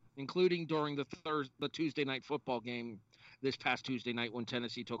of it, including during the Tuesday night football game this past Tuesday night when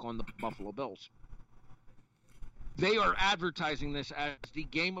Tennessee took on the Buffalo Bills. They are advertising this as the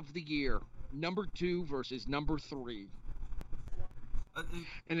game of the year, number 2 versus number 3.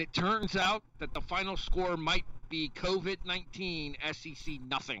 And it turns out that the final score might be COVID-19 SEC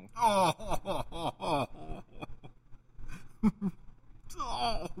nothing. Oh,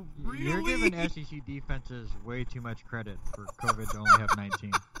 really? You're giving SEC defenses way too much credit for COVID to only have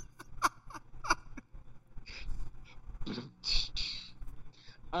 19.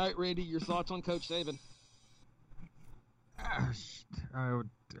 All right, Randy, your thoughts on Coach Saban? How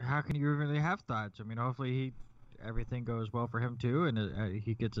can you really have thoughts? I mean, hopefully everything goes well for him too, and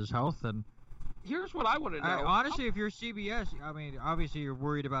he gets his health. And here's what I want to know. Honestly, if you're CBS, I mean, obviously you're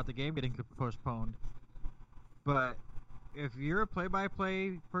worried about the game getting postponed. But if you're a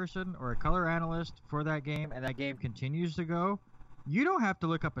play-by-play person or a color analyst for that game, and that game continues to go, you don't have to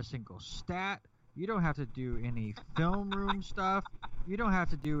look up a single stat. You don't have to do any film room stuff. You don't have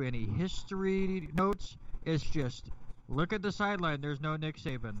to do any history notes. It's just look at the sideline. There's no Nick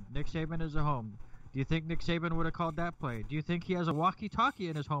Saban. Nick Saban is at home. Do you think Nick Saban would have called that play? Do you think he has a walkie-talkie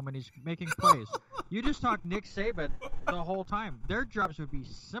in his home and he's making plays? You just talk Nick Saban the whole time. Their jobs would be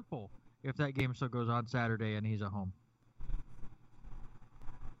simple if that game still goes on Saturday and he's at home.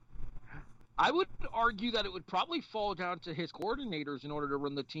 I would argue that it would probably fall down to his coordinators in order to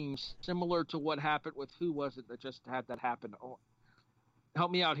run the team, similar to what happened with, who was it that just had that happen? Oh,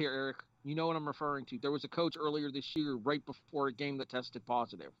 help me out here, Eric. You know what I'm referring to. There was a coach earlier this year right before a game that tested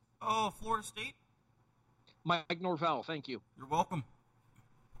positive. Oh, Florida State? Mike Norvell, thank you. You're welcome.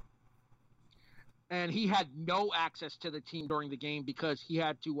 And he had no access to the team during the game because he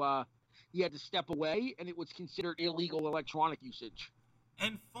had to step away, and it was considered illegal electronic usage.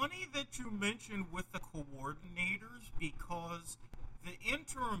 And funny that you mentioned with the coordinators, because the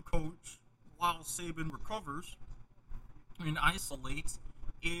interim coach, while Saban recovers and isolates,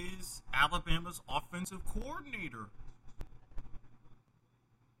 is Alabama's offensive coordinator.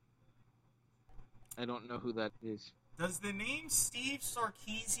 I don't know who that is. Does the name Steve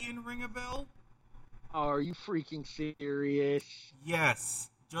Sarkisian ring a bell? Are you freaking serious? Yes.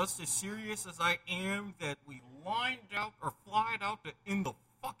 Just as serious as I am that we lined out or flied out to end the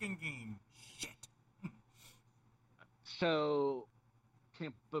fucking game. Shit. So,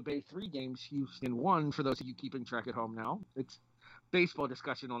 Tampa Bay 3 games, Houston 1, for those of you keeping track at home now. It's baseball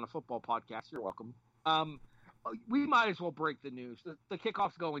discussion on a football podcast. You're welcome. We might as well break the news. The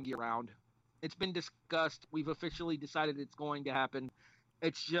kickoff's going year-round. It's been discussed. We've officially decided it's going to happen.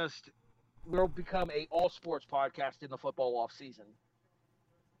 It's just, we'll become a all-sports podcast in the football off-season.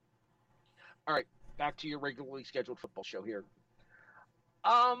 All right, back to your regularly scheduled football show here.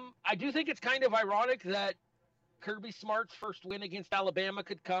 I do think it's kind of ironic that Kirby Smart's first win against Alabama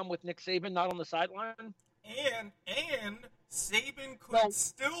could come with Nick Saban not on the sideline. And Saban could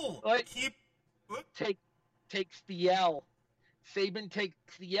still keep takes the L. Saban takes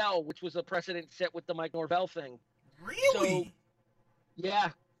the L, which was a precedent set with the Mike Norvell thing. Really? So, yeah,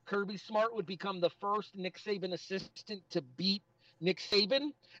 Kirby Smart would become the first Nick Saban assistant to beat Nick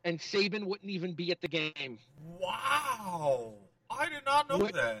Saban, and Saban wouldn't even be at the game. Wow. I did not know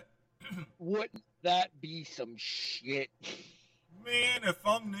that. Wouldn't that be some shit? Man, if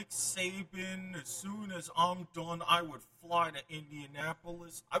I'm Nick Saban, as soon as I'm done, I would fly to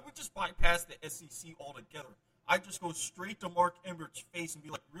Indianapolis. I would just bypass the SEC altogether. I'd just go straight to Mark Emmert's face and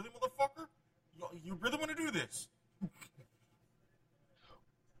be like, really, motherfucker? You really want to do this?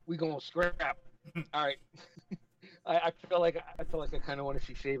 We gonna scrap. All right. I feel like I kind of want to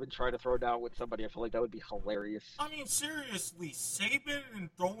see Saban try to throw down with somebody. I feel like that would be hilarious. I mean, seriously, Saban and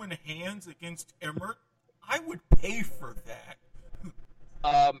throwing hands against Emmert, I would pay for that.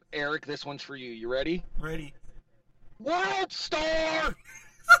 Eric, this one's for you. You ready? Ready. World Star!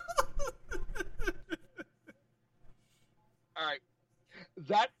 All right.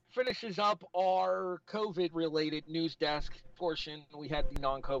 That finishes up our COVID-related news desk portion. We had the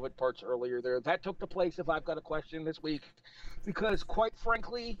non-COVID parts earlier there. That took the place of I've Got a Question this week because, quite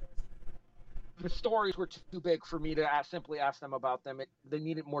frankly, the stories were too big for me to simply ask them about them. They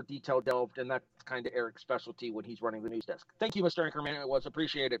needed more detail delved, and that's kind of Eric's specialty when he's running the news desk. Thank you, Mr. Anchorman. It was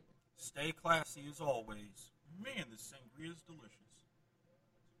appreciated. Stay classy as always. Man, this sangria is delicious.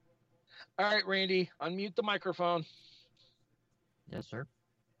 All right, Randy, unmute the microphone. Yes, sir.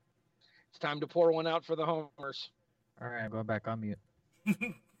 It's time to pour one out for the homers. All right, I'm going back on mute.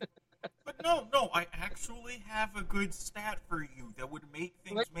 But no, I actually have a good stat for you that would make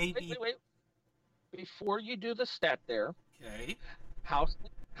things Wait. Before you do the stat there, okay. How's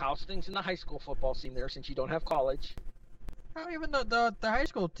things in the high school football scene there since you don't have college? Oh, even the high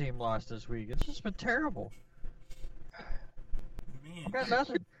school team lost this week. It's just been terrible. Man. I've got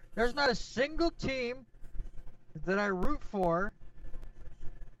nothing. There's not a single team that I root for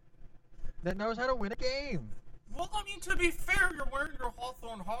that knows how to win a game. Well, I mean, to be fair, you're wearing your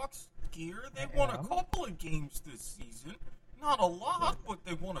Hawthorne Hawks gear. They won a couple of games this season. Not a lot, but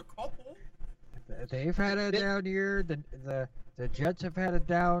they won a couple. They've had a down year. The Jets have had a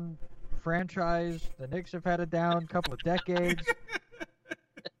down franchise. The Knicks have had a down couple of decades.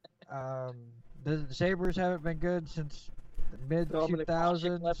 The Sabres haven't been good since the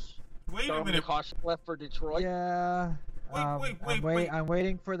mid-2000s. Wait a minute. Kosh left for Detroit. Yeah. Wait. I'm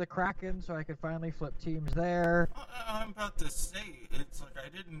waiting for the Kraken so I can finally flip teams there. I'm about to say, it's like I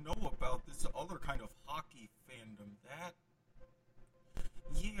didn't know about this other kind of hockey fandom.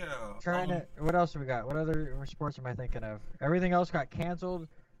 What else have we got? What other sports am I thinking of? Everything else got canceled.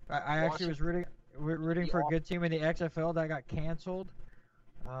 I actually was rooting for a good team in the XFL that got canceled.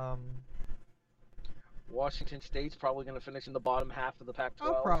 Washington State's probably going to finish in the bottom half of the Pac-12.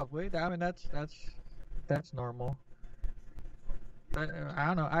 Oh, probably. I mean, that's normal. I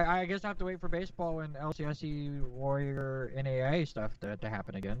don't know. I guess I have to wait for baseball and LCSC Warrior NAIA stuff to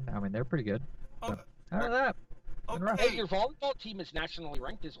happen again. I mean, they're pretty good. But other than that. Okay. Hey, your volleyball team is nationally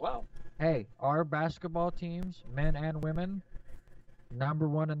ranked as well. Hey, our basketball teams, men and women,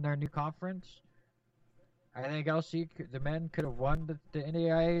 #1 in their new conference. I think the men could have won the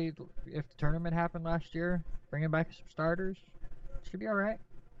NAIA if the tournament happened last year, bringing back some starters. Should be all right.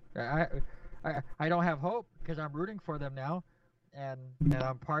 I don't have hope because I'm rooting for them now, and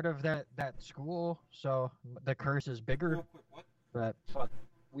I'm part of that school, so the curse is bigger. But fuck,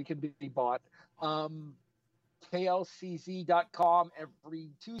 we can be bought. KLCZ.com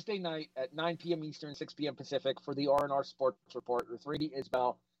every Tuesday night at 9 p.m. Eastern, 6 p.m. Pacific for the R&R Sports Report with Randy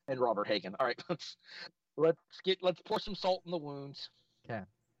Isbell and Robert Hagan. All right, let's pour some salt in the wounds. Okay.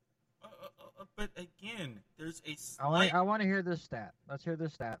 But again, there's a slight... I want to hear this stat. Let's hear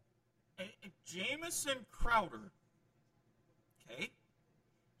this stat. Jamison Crowder. Okay.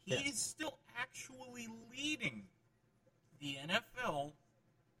 He is still actually leading the NFL.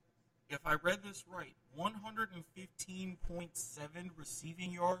 If I read this right, 115.7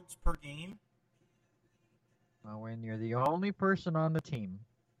 receiving yards per game. Well, when you're the only person on the team.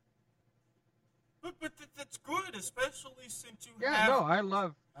 But that's good, especially since you have... Yeah, no, I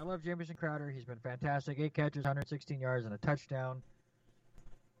love Jamison Crowder. He's been fantastic. 8 catches, 116 yards, and a touchdown.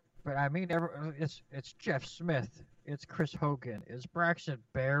 But, I mean, it's Jeff Smith. It's Chris Hogan. It's Braxton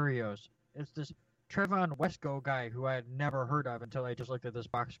Berrios. It's this Trevon Wesco guy who I had never heard of until I just looked at this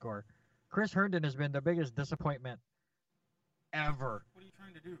box score. Chris Herndon has been the biggest disappointment ever. What are you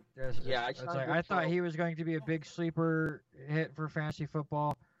trying to do? I thought he was going to be a big sleeper hit for fantasy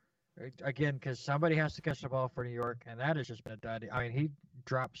football. again, because somebody has to catch the ball for New York, and that has just been done. I mean, he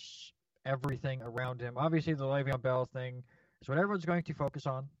drops everything around him. Obviously, the Le'Veon Bell thing is what everyone's going to focus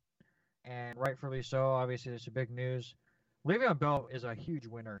on, and rightfully so. Obviously, it's a big news. Le'Veon Bell is a huge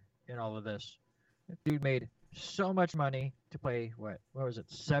winner in all of this. Dude made so much money to play, what was it,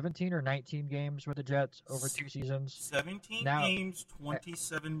 17 or 19 games with the Jets over 2 seasons. 17 Now, games,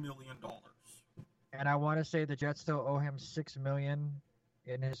 $27 million. And I want to say the Jets still owe him $6 million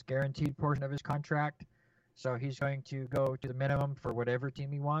in his guaranteed portion of his contract. So he's going to go to the minimum for whatever team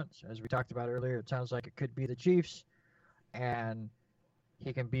he wants. As we talked about earlier, it sounds like it could be the Chiefs. And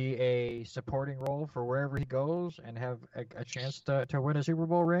he can be a supporting role for wherever he goes and have a chance to win a Super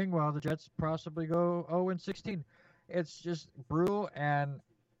Bowl ring while the Jets possibly go 0-16. It's just brutal, and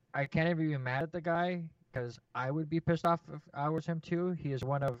I can't even be mad at the guy because I would be pissed off if I was him too. He is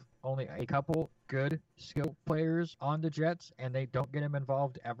one of only a couple good skill players on the Jets, and they don't get him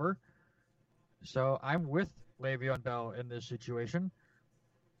involved ever. So I'm with Le'Veon Bell in this situation.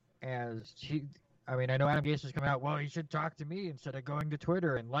 I know Adam Gase is coming out, well, he should talk to me instead of going to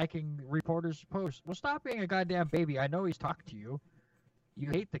Twitter and liking reporters' posts. Well, stop being a goddamn baby. I know he's talked to you. You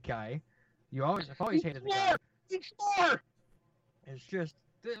hate the guy. I've always hated the guy. It's just,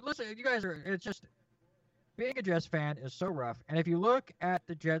 listen, you guys it's just, being a Jets fan is so rough. And if you look at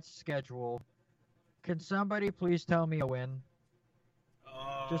the Jets' schedule, can somebody please tell me a win?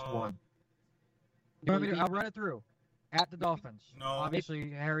 Just one. You want me to, I'll run it through. At the Dolphins. No.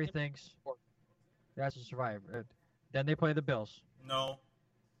 Obviously, Harry thinks that's a survivor. Then they play the Bills. No.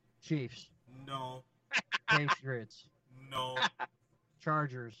 Chiefs. No. Patriots. No.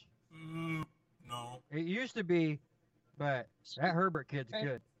 Chargers. No. It used to be, but that Herbert kid's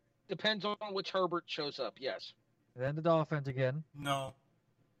good. Depends on which Herbert shows up, yes. Then the Dolphins again. No.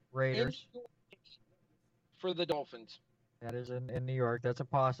 Raiders. For the Dolphins. That is in New York. That's a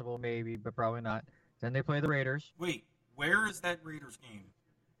possible maybe, but probably not. Then they play the Raiders. Wait, where is that Raiders game?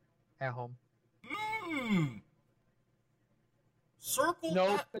 At home. Circle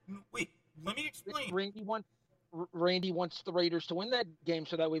No. that. Wait, let me explain. Randy wants the Raiders to win that game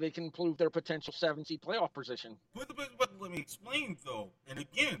so that way they can improve their potential 7-seed playoff position. But let me explain, though. And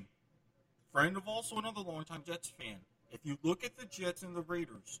again, friend of also another longtime Jets fan. If you look at the Jets and the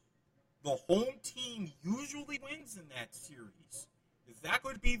Raiders, the home team usually wins in that series. Is that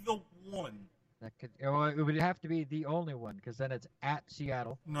going to be the one? It would have to be the only one, because then it's at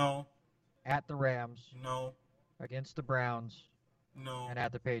Seattle. No. At the Rams. No. Against the Browns. No. And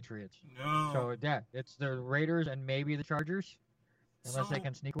at the Patriots. No. So, yeah, it's the Raiders and maybe the Chargers. Unless they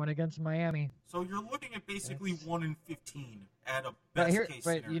can sneak one against Miami. So you're looking at basically 1-15 at a best case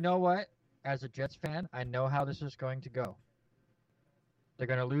scenario. But you know what? As a Jets fan, I know how this is going to go. They're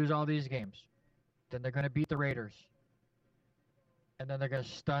going to lose all these games. Then they're going to beat the Raiders. And then they're going to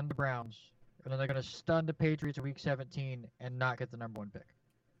stun the Browns. And then they're going to stun the Patriots in Week 17 and not get the number 1 pick.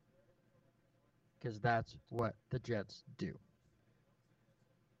 Because that's what the Jets do.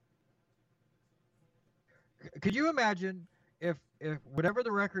 Could you imagine if whatever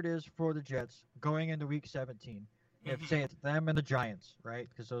the record is for the Jets going into Week 17, if, say, it's them and the Giants, right?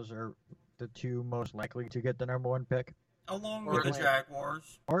 Because those are the two most likely to get the number 1 pick. Along with the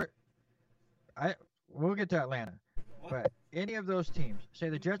Jaguars. We'll get to Atlanta. But any of those teams, say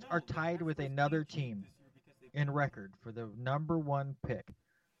the Jets are tied with another team in record for the number 1 pick.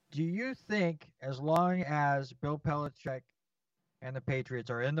 Do you think, as long as Bill Belichick and the Patriots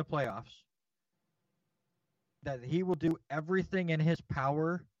are in the playoffs, that he will do everything in his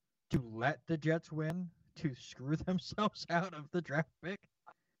power to let the Jets win, to screw themselves out of the draft pick?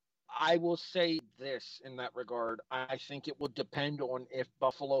 I will say this in that regard. I think it will depend on if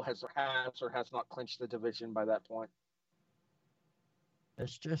Buffalo has or has not clinched the division by that point.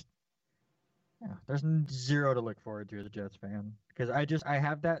 It's just, there's zero to look forward to as a Jets fan, because I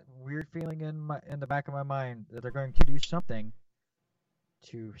have that weird feeling in the back of my mind that they're going to do something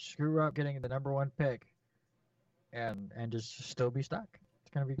to screw up getting the number 1 pick, and just still be stuck.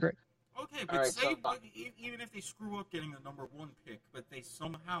 It's going to be great. Okay, but even if they screw up getting the number 1 pick, but they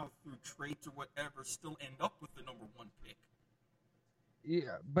somehow through trades or whatever still end up with the number 1 pick.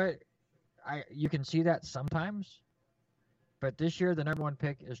 Yeah, but you can see that sometimes. But this year, the number 1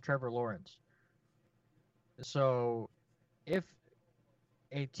 pick is Trevor Lawrence. So, if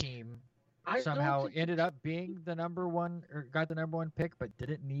a team somehow ended up being the number 1 or got the number 1 pick, but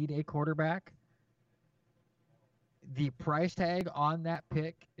didn't need a quarterback, the price tag on that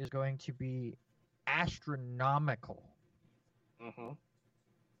pick is going to be astronomical.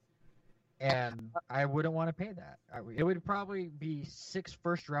 And I wouldn't want to pay that. It would probably be 6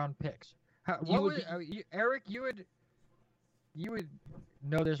 first-round picks. Eric, you would. you would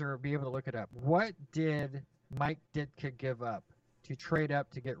know this or be able to look it up. What did Mike Ditka give up to trade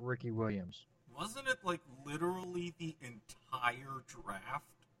up to get Ricky Williams? Wasn't it like literally the entire draft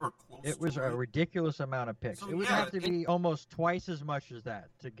or close It was to a ridiculous amount of picks. So, it would yeah, have to be almost twice as much as that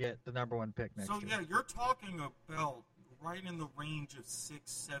to get the number one pick next So year. yeah, you're talking about right in the range of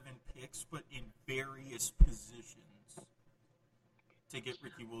 6-7 picks, but in various positions to get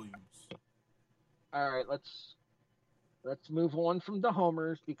Ricky Williams. All right, let's move on from the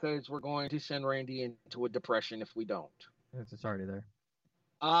homers because we're going to send Randy into a depression if we don't. It's already there.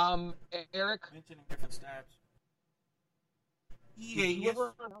 Eric, Mentioning different stats. Yeah,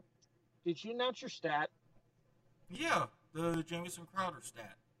 did you announce your stat? Yeah, the Jamison Crowder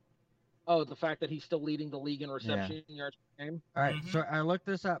stat. Oh, the fact that he's still leading the league in reception yards per game? All right, Mhm. so I looked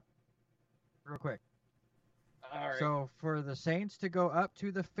this up real quick. All right. So for the Saints to go up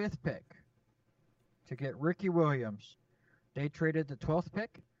to the 5th pick to get Ricky Williams, they traded the 12th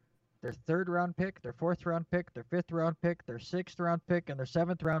pick, their 3rd round pick, their 4th round pick, their 5th round pick, their 6th round pick, and their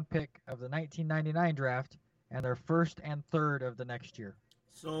 7th round pick of the 1999 draft, and their 1st and 3rd of the next year.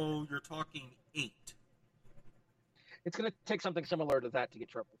 So you're talking 8. It's going to take something similar to that to get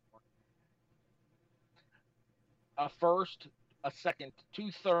Trevor. A first, a second,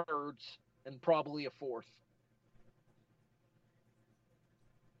 2/3, and probably a 4th.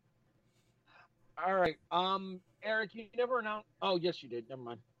 All right. Eric, you never announced. Oh, yes, you did. Never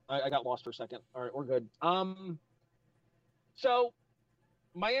mind. I got lost for a second. All right, we're good. So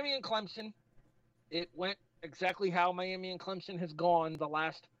Miami and Clemson, it went exactly how Miami and Clemson has gone the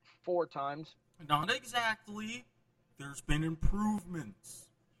last 4 times. Not exactly. There's been improvements.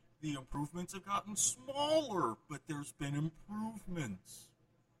 The improvements have gotten smaller, but there's been improvements.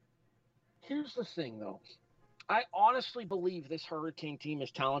 Here's the thing, though. I honestly believe this Hurricane team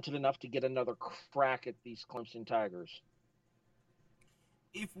is talented enough to get another crack at these Clemson Tigers.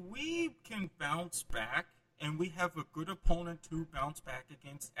 If we can bounce back, and we have a good opponent to bounce back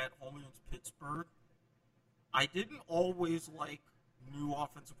against at home against Pittsburgh, I didn't always like new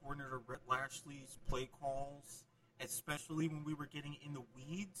offensive coordinator Rhett Lashley's play calls, especially when we were getting in the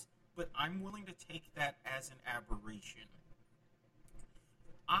weeds, but I'm willing to take that as an aberration.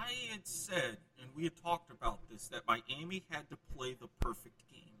 I had said, and we had talked about this, that Miami had to play the perfect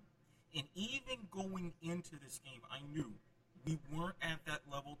game. And even going into this game, I knew we weren't at that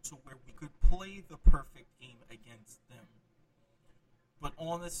level to where we could play the perfect game against them. But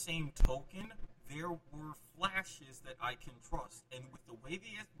on the same token, there were flashes that I can trust. And with the way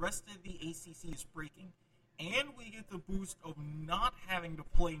the rest of the ACC is breaking, and we get the boost of not having to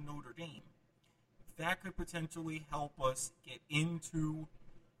play Notre Dame, that could potentially help us get into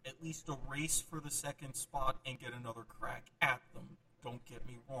at least a race for the second spot and get another crack at them. Don't get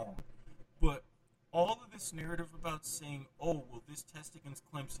me wrong. But all of this narrative about saying, oh, well, this test against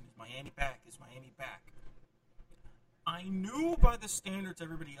Clemson, is Miami back? Is Miami back? I knew by the standards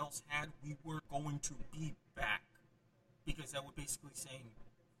everybody else had, we weren't going to be back. Because that would basically saying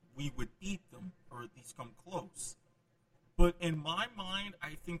we would beat them, or at least come close. But in my mind,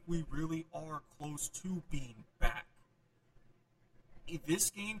 I think we really are close to being back. This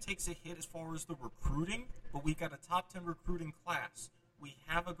game takes a hit as far as the recruiting, but we got a top 10 recruiting class. We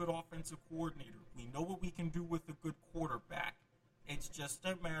have a good offensive coordinator. We know what we can do with a good quarterback. It's just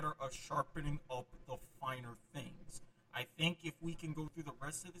a matter of sharpening up the finer things. I think if we can go through the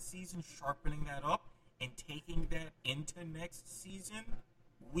rest of the season sharpening that up and taking that into next season,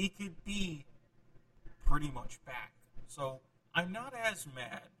 we could be pretty much back. So I'm not as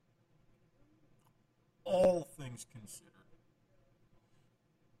mad, all things considered.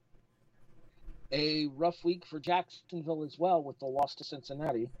 A rough week for Jacksonville as well with the loss to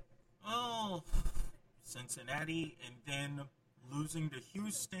Cincinnati. Oh, Cincinnati, and then losing to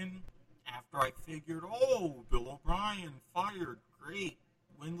Houston after I figured, oh, Bill O'Brien fired, great,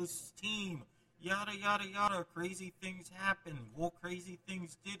 winless team, yada, yada, yada, crazy things happened. Well, crazy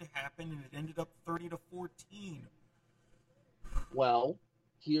things did happen, and it ended up 30-14. Well,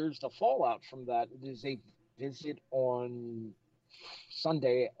 here's the fallout from that. It is a visit on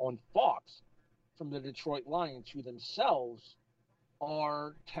Sunday on Fox from the Detroit Lions, who themselves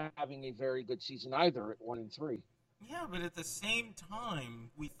aren't having a very good season either at 1-3. Yeah, but at the same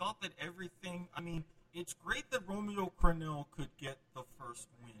time, we thought that everything, I mean, it's great that Romeo Crennel could get the first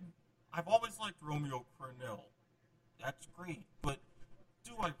win. I've always liked Romeo Crennel. That's great, but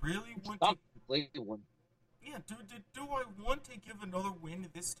do I really want to... Yeah, do I want to give another win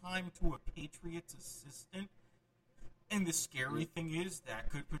this time to a Patriots assistant? And the scary thing is that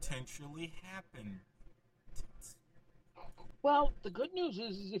could potentially happen. Well, the good news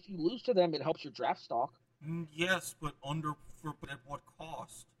is if you lose to them, it helps your draft stock. Yes, but but at what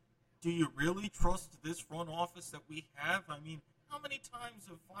cost? Do you really trust this front office that we have? I mean, how many times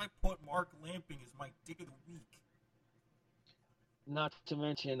have I put Mark Lamping as my dick of the week? Not to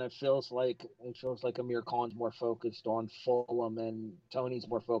mention, it feels like Amir Khan's more focused on Fulham and Tony's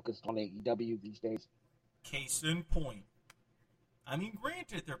more focused on AEW these days. Case in point. I mean,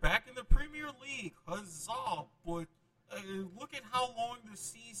 granted, they're back in the Premier League, huzzah, but look at how long the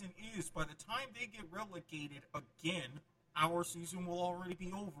season is. By the time they get relegated again, our season will already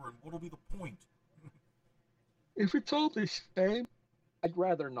be over, and what'll be the point? If it's all the same, I'd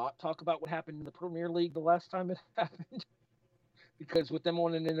rather not talk about what happened in the Premier League the last time it happened. Because with them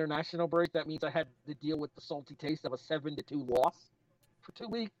on an international break, that means I had to deal with the salty taste of a 7-2 loss for 2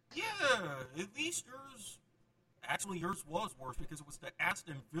 weeks. Yeah, at least yours... Actually, yours was worse because it was to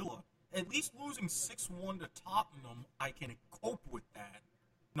Aston Villa. At least losing 6-1 to Tottenham, I can cope with that.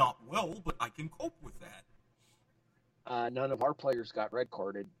 Not well, but I can cope with that. None of our players got red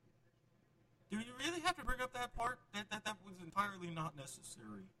carded. Do you really have to bring up that part? That was entirely not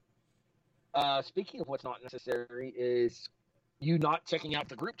necessary. Speaking of what's not necessary is you not checking out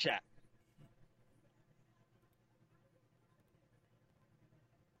the group chat.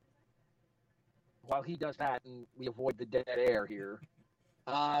 While he does that and we avoid the dead air here,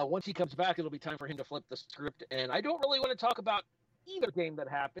 once he comes back, it'll be time for him to flip the script. And I don't really want to talk about either game that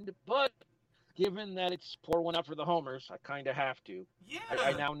happened, but given that it's pour one out for the homers, I kind of have to. Yeah.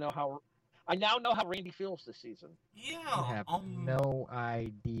 I now know how Randy feels this season. Yeah. I have no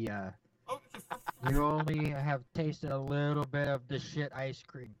idea. You only have tasted a little bit of the shit ice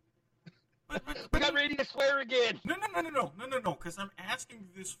cream. We got Randy to swear again. No, because I'm asking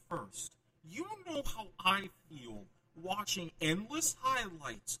this first. You know how I feel watching endless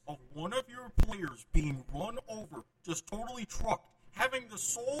highlights of one of your players being run over, just totally trucked, having the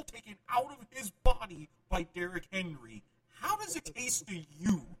soul taken out of his body by Derrick Henry. How does it taste to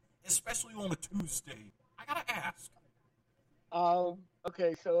you, especially on a Tuesday? I gotta ask.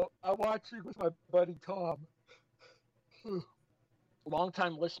 Okay, so I'm watching with my buddy Tom.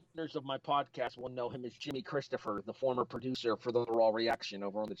 Longtime listeners of my podcast will know him as Jimmy Christopher, the former producer for the Raw Reaction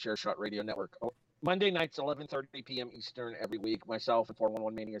over on the Chairshot Radio Network. Monday nights, 11:30 p.m. Eastern every week. Myself and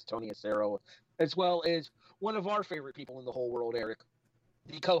 411 Mania's Tony Acero, as well as one of our favorite people in the whole world, Eric,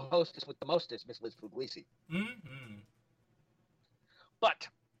 the co-hostess with the mostest, Miss Liz Puglisi. Mm-hmm. But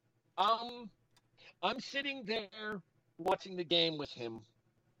I'm sitting there watching the game with him,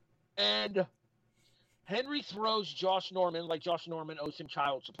 and Henry throws Josh Norman like Josh Norman owes him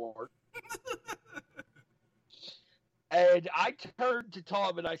child support. And I turn to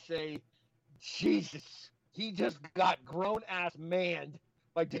Tom and I say, Jesus, he just got grown-ass manned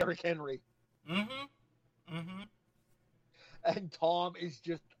by Derrick Henry. Mm-hmm. Mm-hmm. And Tom is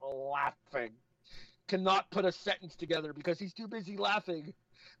just laughing. Cannot put a sentence together because he's too busy laughing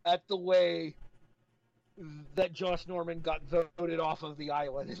at the way that Josh Norman got voted off of the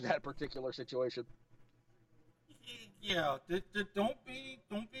island in that particular situation. Yeah, don't be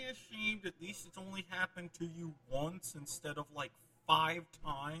ashamed. At least it's only happened to you once instead of like 5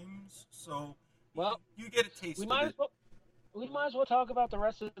 times. So, well, you get a taste of it. We might as well talk about the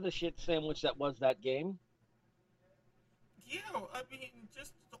rest of the shit sandwich that was that game. Yeah, I mean,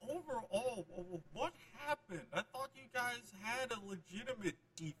 just overall, what happened? I thought you guys had a legitimate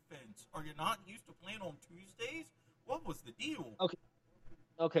defense. Are you not used to playing on Tuesdays? What was the deal?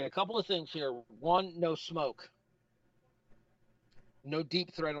 Okay, a couple of things here. One, no smoke. No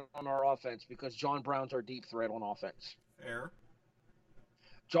deep threat on our offense because John Brown's our deep threat on offense. Fair.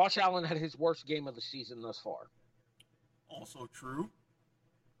 Josh Allen had his worst game of the season thus far. Also true.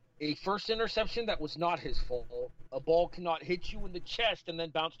 A first interception that was not his fault. A ball cannot hit you in the chest and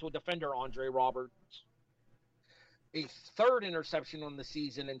then bounce to a defender, Andre Roberts. A third interception on the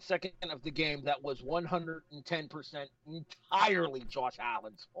season and second of the game that was 110% entirely Josh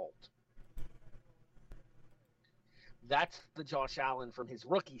Allen's fault. That's the Josh Allen from his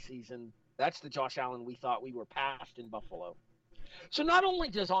rookie season. That's the Josh Allen we thought we were past in Buffalo. So not only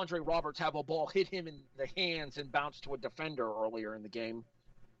does Andre Roberts have a ball hit him in the hands and bounce to a defender earlier in the game,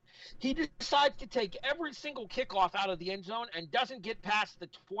 he decides to take every single kickoff out of the end zone and doesn't get past the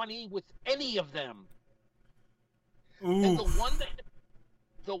 20 with any of them. Oof. And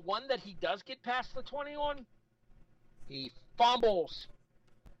the one that he does get past the 20 on, he fumbles.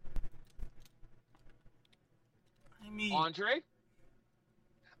 I mean, Andre,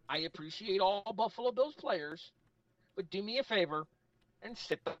 I appreciate all Buffalo Bills players, but do me a favor and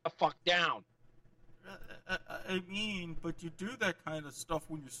sit the fuck down. I mean, but you do that kind of stuff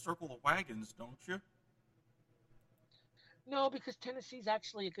when you circle the wagons, don't you? No, because Tennessee's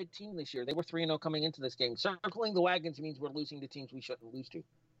actually a good team this year. They were 3-0 coming into this game. Circling the wagons means we're losing to teams we shouldn't lose to.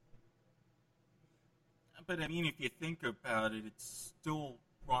 But, I mean, if you think about it, it's still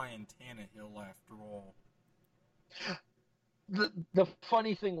Ryan Tannehill after all. The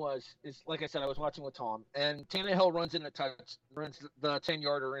funny thing is like I said, I was watching with Tom, and Tannehill runs the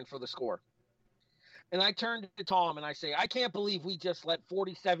 10-yarder in for the score. And I turned to Tom and I say, I can't believe we just let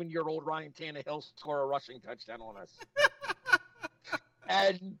 47-year-old Ryan Tannehill score a rushing touchdown on us.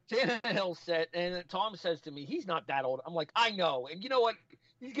 And Tannehill said, and Tom says to me, he's not that old. I'm like, I know. And you know what?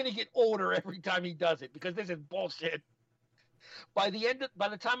 He's going to get older every time he does it because this is bullshit. By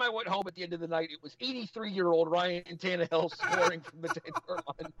the time I went home at the end of the night, it was 83-year-old Ryan Tannehill scoring from the 10-yard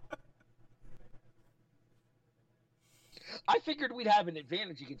line. I figured we'd have an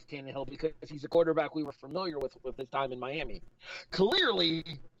advantage against Tannehill because he's a quarterback we were familiar with his time in Miami. Clearly,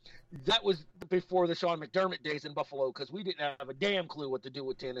 that was before the Sean McDermott days in Buffalo because we didn't have a damn clue what to do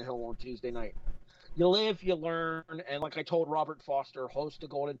with Tannehill on Tuesday night. You live, you learn, and like I told Robert Foster, host of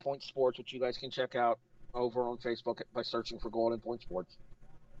Golden Point Sports, which you guys can check out over on Facebook by searching for Golden Point Sports.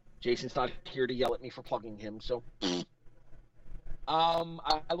 Jason's not here to yell at me for plugging him, so...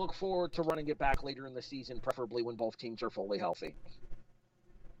 I look forward to running it back later in the season, preferably when both teams are fully healthy.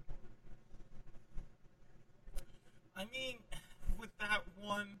 I mean, with that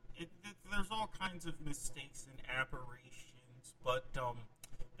one, there's all kinds of mistakes and aberrations, but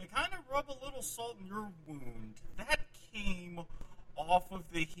they kind of rub a little salt in your wound. That came off of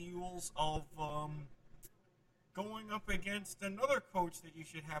the heels of going up against another coach that you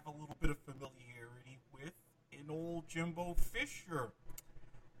should have a little bit of familiarity with, in old Jimbo Fisher.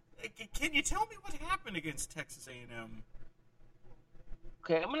 Can you tell me what happened against Texas A&M?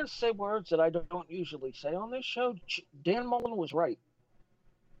 Okay, I'm going to say words that I don't usually say on this show. Dan Mullen was right.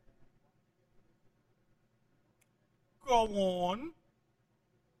 Go on.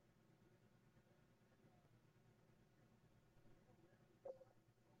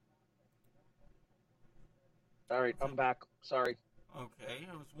 All right, I'm back. Sorry. Okay,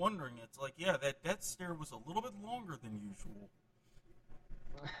 I was wondering. It's like, yeah, that death stare was a little bit longer than usual.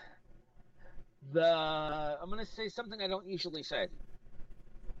 I'm going to say something I don't usually say.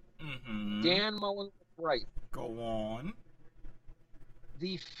 Mm-hmm. Dan Mullen was right. Go on.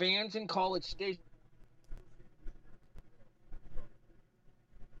 The fans in College Station.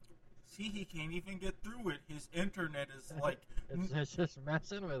 See, he can't even get through it. His internet is like... it's just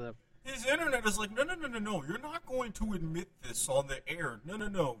messing with him. His internet is like, no. You're not going to admit this on the air.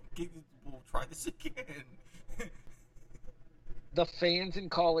 No. We'll try this again. The fans in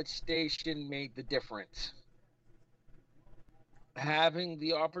College Station made the difference. Having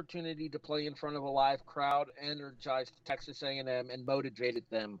the opportunity to play in front of a live crowd energized Texas A&M and motivated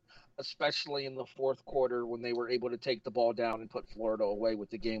them, especially in the fourth quarter when they were able to take the ball down and put Florida away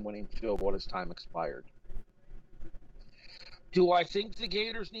with the game-winning field goal as time expired. Do I think the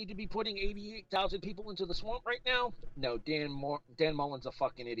Gators need to be putting 88,000 people into the swamp right now? No, Dan Mullen's a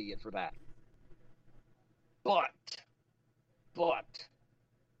fucking idiot for that. But,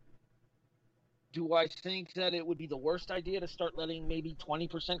 do I think that it would be the worst idea to start letting maybe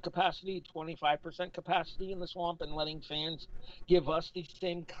 20% capacity, 25% capacity in the swamp and letting fans give us the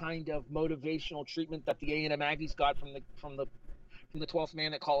same kind of motivational treatment that the A&M Aggies got from the 12th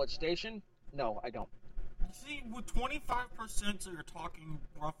man at College Station? No, I don't. See, with 25%, so you're talking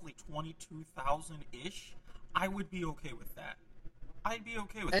roughly 22,000-ish, I would be okay with that. I'd be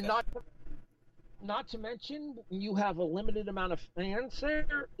okay with that. And not to mention, you have a limited amount of fans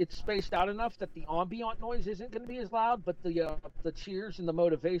there. It's spaced out enough that the ambient noise isn't going to be as loud, but the cheers and the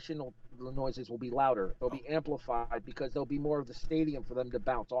motivational noises will be louder. They'll be amplified because there'll be more of the stadium for them to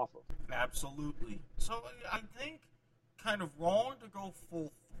bounce off of. Absolutely. So I think kind of wrong to go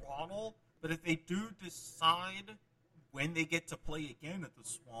full throttle, but if they do decide when they get to play again at the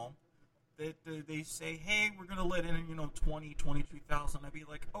Swamp, that they say, hey, we're going to let in, 20, 22,000, I'd be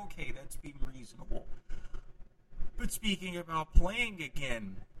like, okay, that's being reasonable. But speaking about playing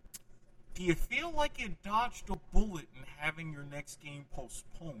again, do you feel like you dodged a bullet in having your next game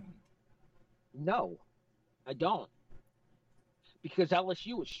postponed? No, I don't. Because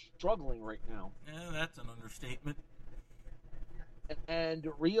LSU is struggling right now. Yeah, that's an understatement. And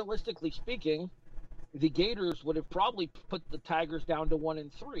realistically speaking, the Gators would have probably put the Tigers down to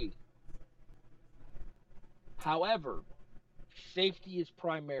 1-3. However, safety is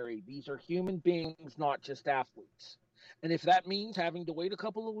primary. These are human beings, not just athletes. And if that means having to wait a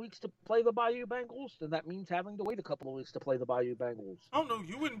couple of weeks to play the Bayou Bengals, then that means having to wait a couple of weeks to play the Bayou Bengals. Oh, no,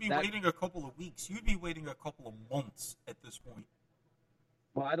 you wouldn't be waiting a couple of weeks. You'd be waiting a couple of months at this point.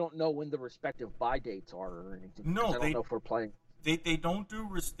 Well, I don't know when the respective bye dates are or anything. No, I don't know if we're playing. They don't do.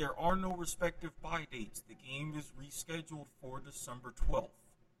 There are no respective bye dates. The game is rescheduled for December 12th.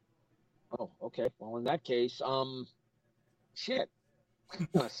 Oh, okay. Well, in that case, shit. It's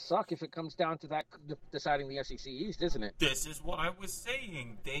gonna suck if it comes down to that deciding the SEC East, isn't it? This is what I was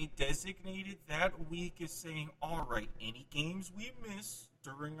saying. They designated that week as saying, all right, any games we miss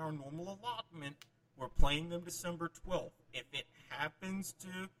during our normal allotment, we're playing them December 12th. If it happens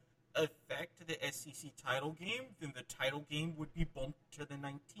to affect the SEC title game, then the title game would be bumped to the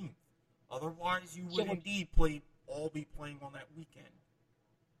 19th. Otherwise, you would indeed all be playing on that weekend.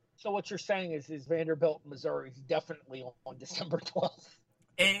 So what you're saying is Vanderbilt, Missouri is definitely on December 12th.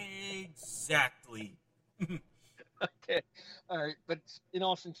 Exactly. Okay. All right. But in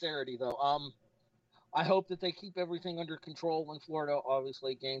all sincerity, though, I hope that they keep everything under control in Florida,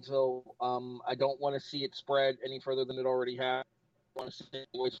 obviously, Gainesville. I don't want to see it spread any further than it already has. I want to see a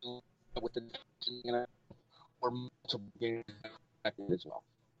situation with the where multiple games affected as well.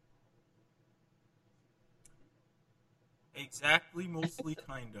 Exactly, mostly,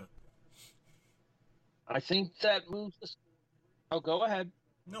 kinda. I think that moves us. Oh, go ahead.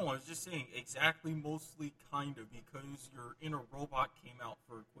 No, I was just saying exactly, mostly, kinda, because your inner robot came out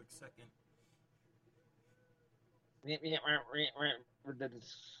for a quick second.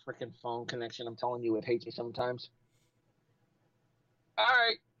 This freaking phone connection. I'm telling you, it hates me sometimes. All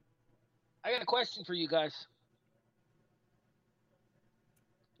right. I got a question for you guys.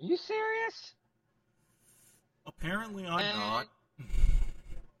 Are you serious? Apparently, I'm not.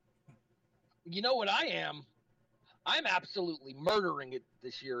 You know what I am? I'm absolutely murdering it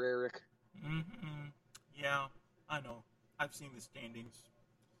this year, Eric. Mm-hmm. Yeah, I know. I've seen the standings.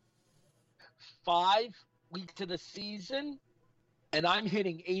 5 weeks to the season, and I'm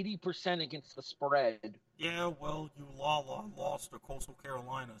hitting 80% against the spread. Yeah, well, you lost to Coastal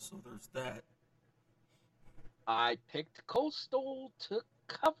Carolina, so there's that. I picked Coastal to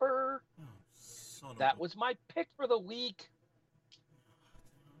cover. Oh, that was my pick for the week.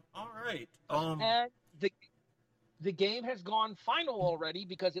 All right. And the game has gone final already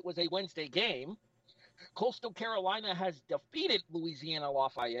because it was a Wednesday game. Coastal Carolina has defeated Louisiana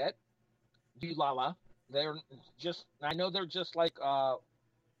Lafayette. ULala. I know they're just like,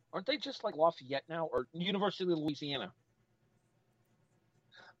 aren't they just like Lafayette now or University of Louisiana?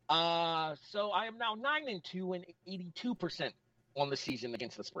 So I am now 9-2 and 82% on the season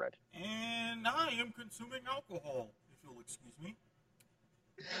against the spread. And I am consuming alcohol, if you'll excuse me.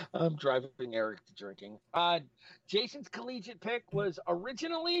 I'm driving Eric to drinking. Jason's collegiate pick was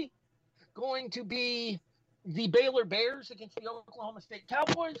originally going to be the Baylor Bears against the Oklahoma State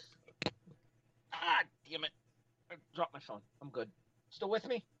Cowboys. Ah, damn it. I dropped my phone. I'm good. Still with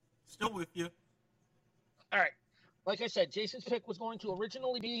me? Still with you. All right. Like I said, Jason's pick was going to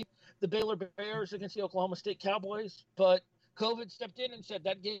originally be the Baylor Bears against the Oklahoma State Cowboys, but COVID stepped in and said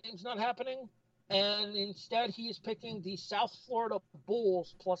that game's not happening. And instead, he is picking the South Florida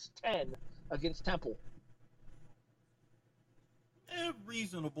Bulls +10 against Temple.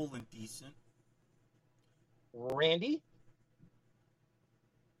 Reasonable and decent. Randy?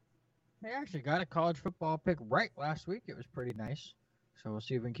 I actually got a college football pick right last week. It was pretty nice. So we'll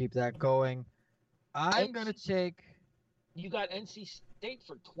see if we can keep that going. I'm going to take... You got NC State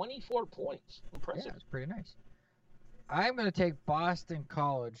for 24 points. Impressive. Yeah, it's pretty nice. I'm going to take Boston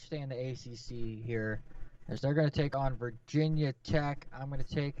College, stay in the ACC here, as they're going to take on Virginia Tech. I'm going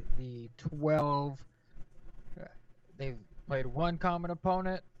to take the 12. They've played one common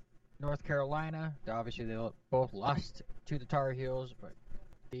opponent, North Carolina. Obviously, they both lost to the Tar Heels, but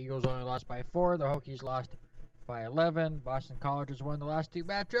the Eagles only lost by 4. The Hokies lost by 11. Boston College has won the last 2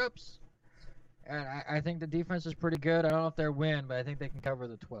 matchups. And I think the defense is pretty good. I don't know if they'll win, but I think they can cover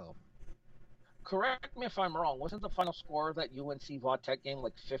the 12. Correct me if I'm wrong. Wasn't the final score of that UNC Vautech game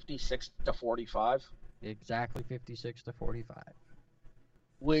like 56-45? Exactly 56-45.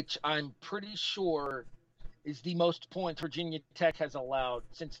 Which I'm pretty sure is the most points Virginia Tech has allowed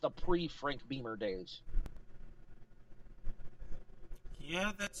since the pre-Frank Beamer days.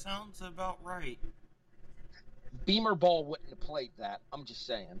 Yeah, that sounds about right. Beamer ball wouldn't have played that. I'm just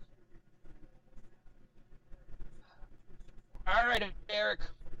saying. All right, Eric.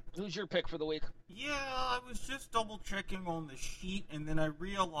 Who's your pick for the week? Yeah, I was just double-checking on the sheet, and then I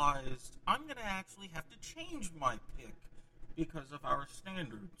realized I'm going to actually have to change my pick because of our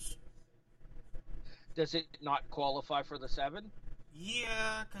standards. Does it not qualify for the 7?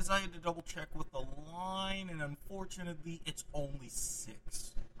 Yeah, because I had to double-check with the line, and unfortunately, it's only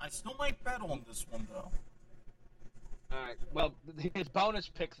 6. I still might bet on this one, though. All right. Well, his bonus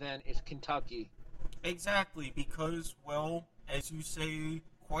pick, then, is Kentucky. Exactly, because, well, as you say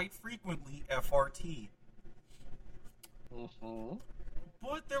quite frequently, FRT. Mm-hmm.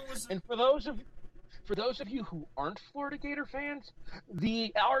 But there was... And for those of you who aren't Florida Gator fans,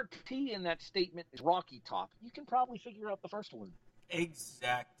 the RT in that statement is Rocky Top. You can probably figure out the first one.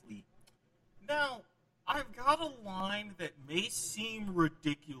 Exactly. Now, I've got a line that may seem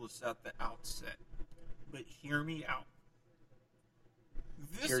ridiculous at the outset, but hear me out.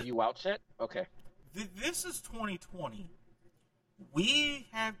 Hear you outset? Okay. This is 2020. We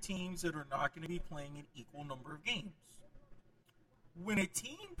have teams that are not going to be playing an equal number of games. When a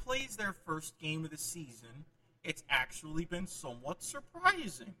team plays their first game of the season, it's actually been somewhat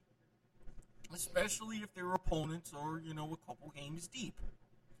surprising. Especially if their opponents are, a couple games deep.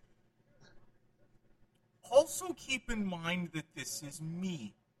 Also keep in mind that this is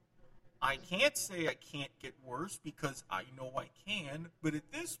me. I can't say I can't get worse because I know I can, but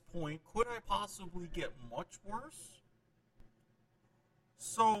at this point, could I possibly get much worse?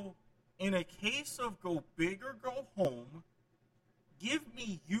 So, in a case of go big or go home, give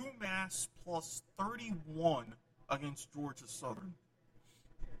me UMass plus 31 against Georgia Southern.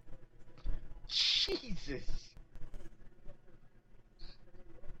 Jesus.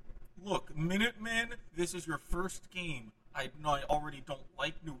 Look, Minutemen, this is your first game. I already don't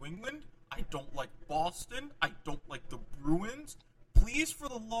like New England. I don't like Boston. I don't like the Bruins. Please, for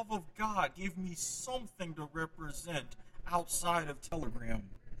the love of God, give me something to represent outside of Telegram.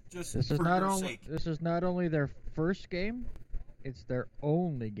 Just This is for not your only sake. this is not only their first game, it's their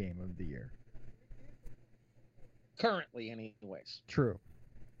only game of the year. Currently, anyways. True.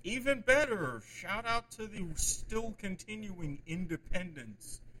 Even better, shout out to the still continuing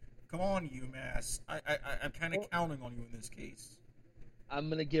independence. Come on, UMass. I'm kind of counting on you in this case. I'm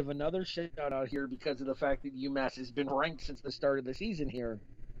going to give another shout out here because of the fact that UMass has been ranked since the start of the season here.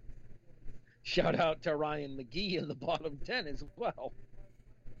 Shout out to Ryan McGee in the bottom 10 as well.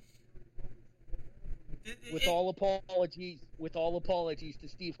 With all apologies to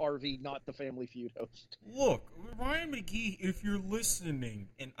Steve Harvey, not the Family Feud host. Look, Ryan McGee, if you're listening,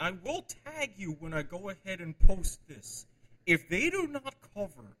 and I will tag you when I go ahead and post this, if they do not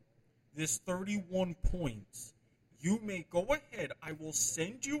cover this 31 points, you may go ahead. I will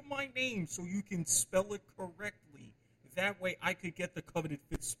send you my name so you can spell it correctly. That way I could get the coveted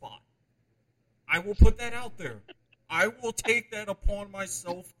fifth spot. I will put that out there. I will take that upon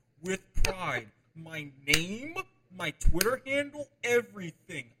myself with pride. My name, my Twitter handle,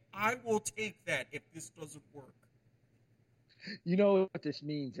 everything. I will take that if this doesn't work. You know what this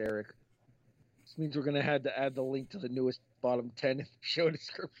means, Eric? This means we're going to have to add the link to the newest bottom 10 in the show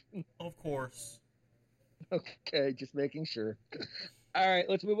description. Of course. Okay, just making sure. All right,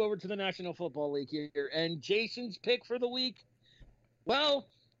 let's move over to the National Football League here. And Jason's pick for the week, well,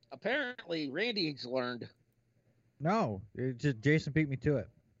 apparently Randy's learned. No, Jason beat me to it.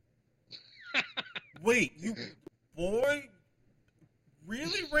 Wait, you boy?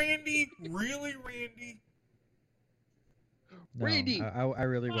 Really, Randy? Really, Randy? No, Randy, I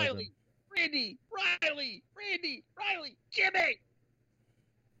really wasn't. Randy, Riley, Jimmy.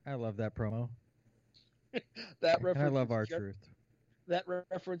 I love that promo. That And reference. I love was our just- truth. That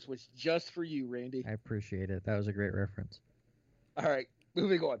reference was just for you, Randy. I appreciate it. That was a great reference. All right,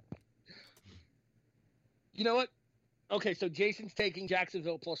 moving on. You know what? Okay, so Jason's taking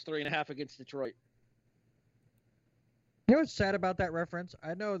Jacksonville plus 3.5 against Detroit. You know what's sad about that reference?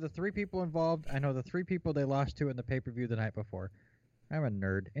 I know the three people involved. I know the three people they lost to in the pay-per-view the night before. I'm a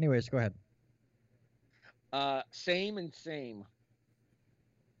nerd. Anyways, go ahead. Same and same.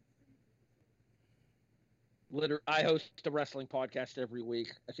 I host a wrestling podcast every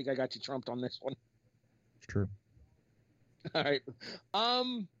week. I think I got you trumped on this one. It's true. All right.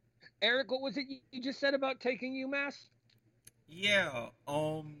 Eric, what was it you just said about taking UMass? Yeah.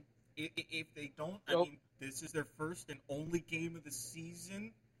 If they don't, I Nope. mean, this is their first and only game of the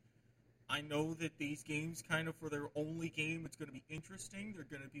season. I know that these games, kind of for their only game, it's going to be interesting. They're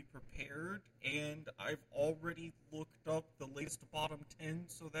going to be prepared, and I've already looked up the latest bottom 10,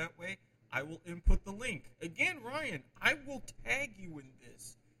 so that way I will input the link. Again, Ryan, I will tag you in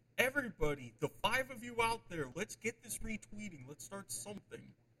this. Everybody, the 5 of you out there, let's get this retweeting. Let's start something.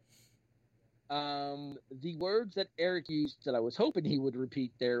 The words that Eric used that I was hoping he would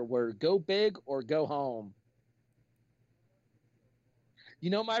repeat there were go big or go home. You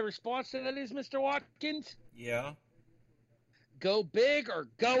know my response to that is, Mr. Watkins? Yeah. Go big or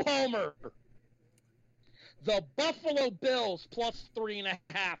go homer. The Buffalo Bills plus 3.5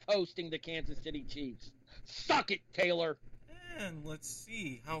 hosting the Kansas City Chiefs. Suck it, Taylor. And let's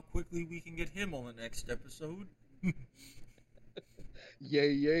see how quickly we can get him on the next episode.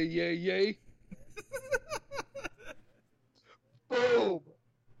 Yay, yay, yay, yay. Boom.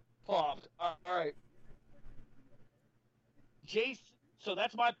 Popped. All right. Jason. So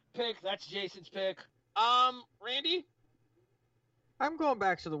that's my pick. That's Jason's pick. Randy? I'm going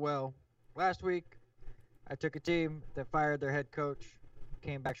back to the well. Last week, I took a team that fired their head coach,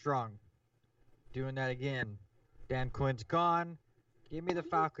 came back strong. Doing that again. Dan Quinn's gone. Give me the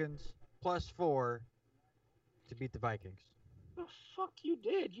Falcons +4 to beat the Vikings. The fuck you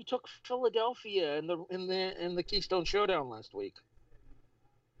did? You took Philadelphia in the Keystone Showdown last week.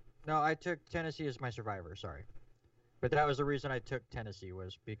 No, I took Tennessee as my survivor. Sorry, but that was the reason I took Tennessee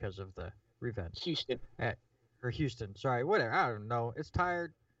was because of the revenge. Houston. Or Houston. Sorry, whatever. I don't know. It's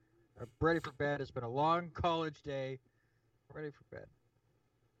tired. I'm ready for bed. It's been a long college day. Ready for bed.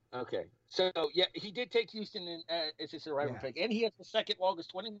 Okay. So, yeah, he did take Houston as his survivor pick, and he has the second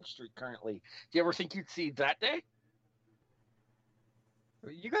longest winning streak currently. Do you ever think you'd see that day?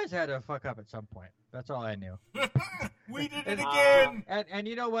 You guys had to fuck up at some point. That's all I knew. We did it again! And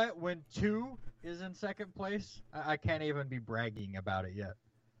you know what? When 2 is in second place, I can't even be bragging about it yet.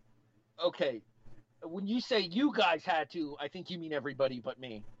 Okay. When you say you guys had to, I think you mean everybody but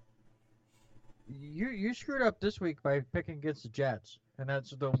me. You screwed up this week by picking against the Jets, and that's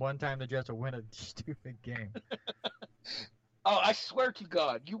the one time the Jets will win a stupid game. Oh, I swear to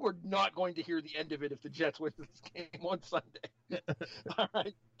God, you were not going to hear the end of it if the Jets win this game on Sunday. All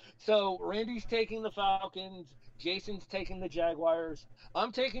right. So Randy's taking the Falcons. Jason's taking the Jaguars.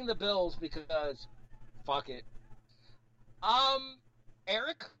 I'm taking the Bills because fuck it.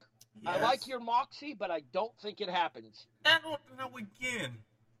 Eric, Yes. I like your moxie, but I don't think it happens. Now again,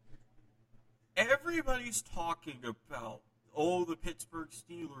 everybody's talking about, the Pittsburgh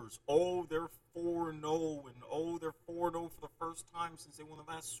Steelers, they're 4-0, and they're 4-0 for the first time since they won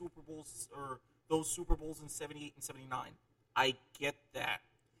the last Super Bowls, or those Super Bowls in 78 and 79. I get that.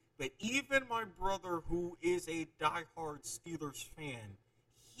 But even my brother, who is a diehard Steelers fan,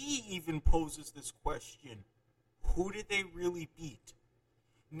 he even poses this question: who did they really beat?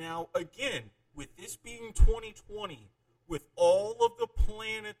 Now, again, with this being 2020, with all of the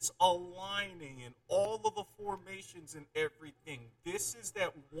planets aligning and all of the formations and everything, this is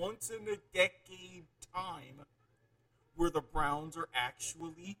that once-in-a-decade time where the Browns are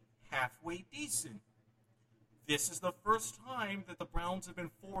actually halfway decent. This is the first time that the Browns have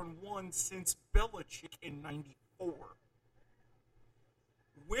been 4-1 since Belichick in '94.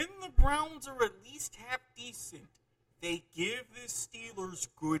 When the Browns are at least half decent, they give the Steelers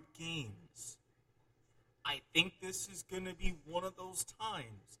good games. I think this is going to be one of those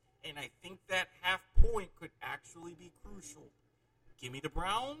times, and I think that half point could actually be crucial. Give me the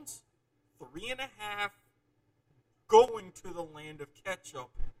Browns, 3.5, going to the land of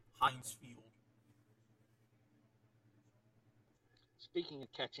ketchup, Heinz Field. Speaking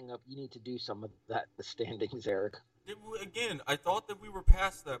of catching up, you need to do some of that, the standings, Eric. Again, I thought that we were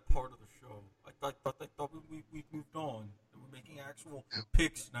past that part of the show. I thought we moved on. We're making actual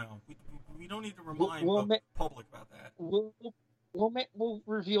picks now. We don't need to remind the public about that. We'll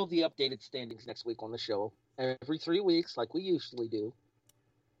reveal the updated standings next week on the show. Every 3 weeks, like we usually do.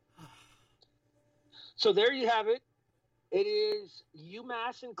 So there you have it. It is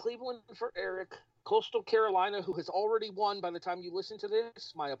UMass and Cleveland for Eric. Coastal Carolina, who has already won by the time you listen to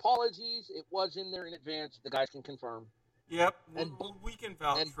this. My apologies. It was in there in advance. The guys can confirm. Yep, we can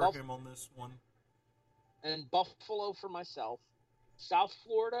vouch for him on this one. And Buffalo for myself. South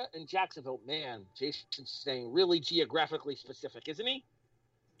Florida and Jacksonville. Man, Jason's staying really geographically specific, isn't he?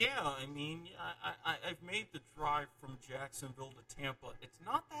 Yeah, I mean, I've made the drive from Jacksonville to Tampa. It's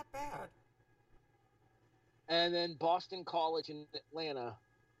not that bad. And then Boston College and Atlanta.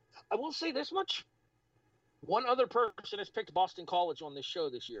 I will say this much. One other person has picked Boston College on this show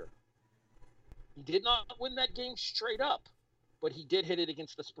this year. He did not win that game straight up, but he did hit it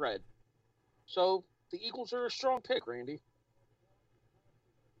against the spread. So the Eagles are a strong pick, Randy.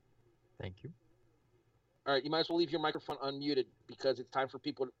 Thank you. All right, you might as well leave your microphone unmuted because it's time for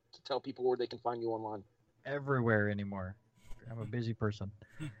people to tell people where they can find you online. Everywhere anymore. I'm a busy person.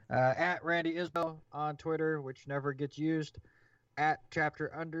 At Randy Isbell on Twitter, which never gets used. At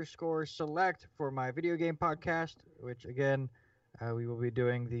chapter_select for my video game podcast, which again, we will be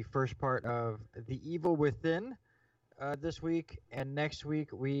doing the first part of The Evil Within this week. And next week,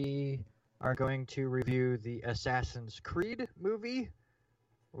 we are going to review the Assassin's Creed movie,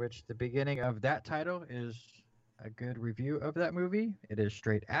 which the beginning of that title is a good review of that movie. It is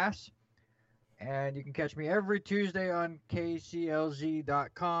straight ass. And you can catch me every Tuesday on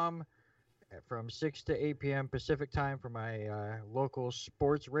KCLZ.com from 6 to 8 p.m. Pacific time for my local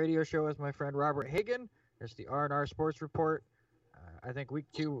sports radio show with my friend Robert Hagan. It's the R&R Sports Report. I think week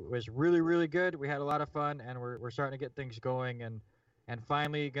 2 was really, really good. We had a lot of fun, and we're starting to get things going, and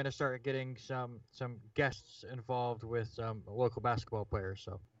finally going to start getting some guests involved with some local basketball players.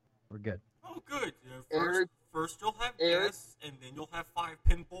 So we're good. Oh, good. Eric- First you'll have Eric- guests, and then you'll have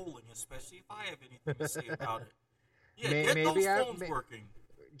 5-pin bowling, especially if I have anything to say about it. Yeah, get Maybe those phones working.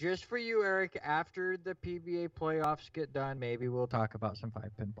 Just for you, Eric, after the PBA playoffs get done, maybe we'll talk about some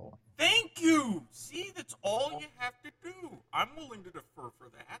 5-pin bowling. Thank you! See, that's all you have to do. I'm willing to defer for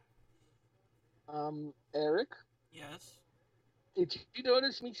that. Eric, Yes. did you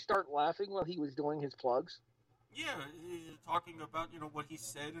notice me start laughing while he was doing his plugs? Yeah, talking about, what he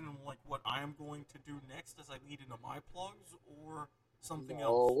said and, like, what I am going to do next as I lead into my plugs, or something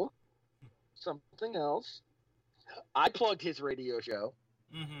else? No, something else. I plugged his radio show.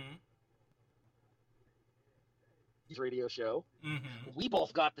 Mm-hmm. His radio show. Mm-hmm. We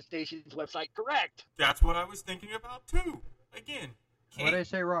both got the station's website correct. That's what I was thinking about, too. Again, What did I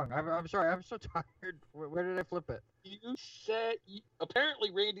say wrong? I'm sorry. I'm so tired. Where did I flip it? You said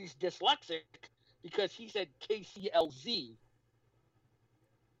apparently Randy's dyslexic because he said KCLZ.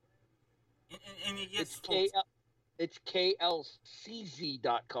 and he gets It's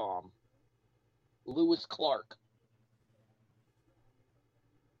KLCZ.com. Lewis Clark.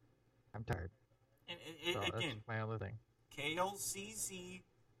 I'm tired. And So again, that's my other thing. KLCZ.com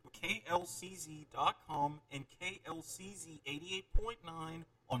and KLCZ 88.9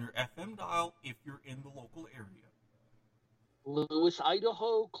 on your FM dial if you're in the local area. Lewis,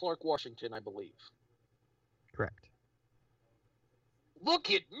 Idaho, Clark, Washington, I believe. Correct.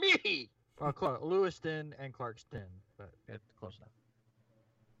 Look at me! Well, Lewiston and Clarkston, but it's close enough.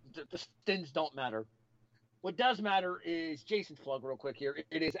 The stins don't matter. What does matter is Jason's plug real quick here.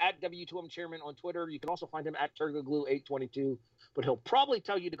 It is at W2M Chairman on Twitter. You can also find him at TurgoGlue822, but he'll probably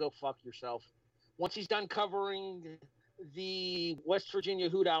tell you to go fuck yourself. Once he's done covering the West Virginia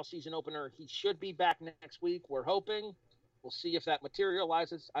Hoot Owl season opener, he should be back next week. We're hoping. We'll see if that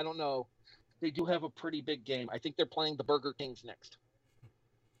materializes. I don't know. They do have a pretty big game. I think they're playing the Burger Kings next.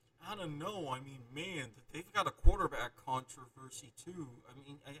 I don't know. I mean, man, they've got a quarterback controversy, too. I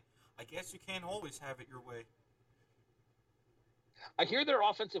mean, I guess you can't always have it your way. I hear their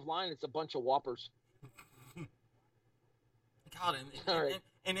offensive line is a bunch of whoppers. God, All right.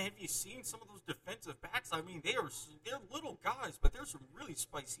 and have you seen some of those defensive backs? I mean, they're little guys, but they're some really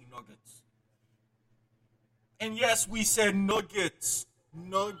spicy nuggets. And yes, we said nuggets.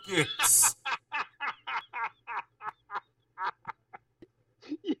 Nuggets.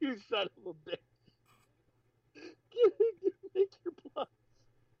 You son of a bitch. Make your plug.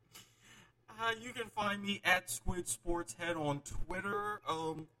 You can find me at Squid Sports Head on Twitter.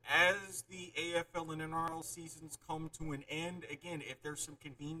 As the AFL and NRL seasons come to an end, again, if there's some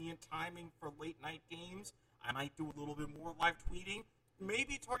convenient timing for late night games, I might do a little bit more live tweeting.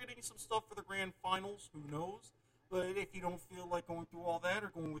 Maybe targeting some stuff for the grand finals, who knows? But if you don't feel like going through all that or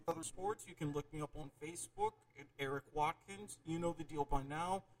going with other sports, you can look me up on Facebook at Eric Watkins. You know the deal by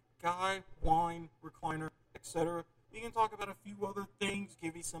now. Guy, wine, recliner, etc. We can talk about a few other things,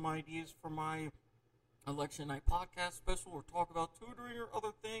 give you some ideas for my election night podcast special, or talk about tutoring or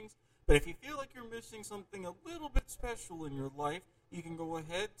other things. But if you feel like you're missing something a little bit special in your life, you can go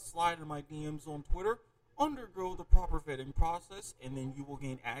ahead, slide in my DMs on Twitter, undergo the proper vetting process, and then you will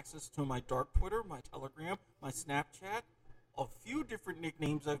gain access to my dark Twitter, my Telegram, my Snapchat, a few different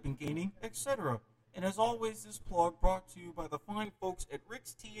nicknames I've been gaining, etc. And as always, this plug brought to you by the fine folks at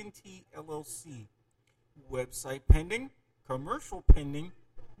Rick's TNT LLC. Website pending, commercial pending,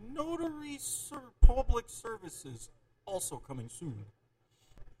 notary public services also coming soon.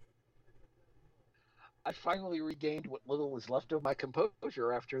 I finally regained what little was left of my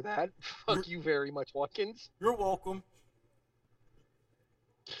composure after that. Fuck you very much, Watkins. You're welcome.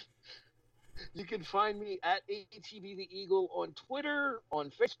 You can find me at ATB the Eagle on Twitter, on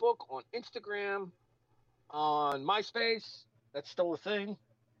Facebook, on Instagram, on MySpace. That's still a thing.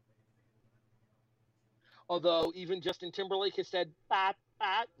 Although even Justin Timberlake has said, bat.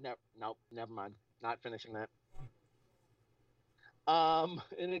 No, never mind. Not finishing that.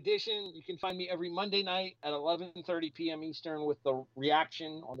 In addition, you can find me every Monday night at 11:30 p.m. Eastern with the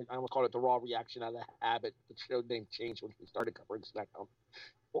reaction. I almost called it the Raw Reaction out of habit. The show name changed when we started covering SmackDown.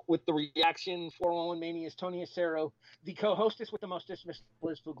 With the reaction, 411 Mania's Tony Acero, the co-hostess with the mostest, Miss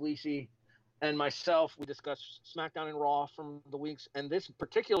Liz Puglisi, and myself. We discuss SmackDown and Raw from the weeks. And this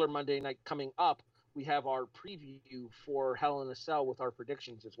particular Monday night coming up, we have our preview for Hell in a Cell with our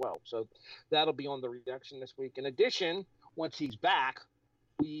predictions as well. So that'll be on the reaction this week. In addition, once he's back,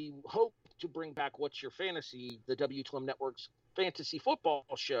 we hope to bring back What's Your Fantasy, the W2M Network's fantasy football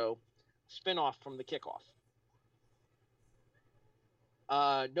show, spinoff from the kickoff.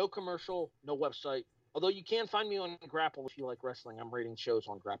 No commercial, no website. Although you can find me on Grapple if you like wrestling. I'm rating shows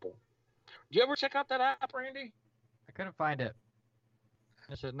on Grapple. Do you ever check out that app, Randy? I couldn't find it.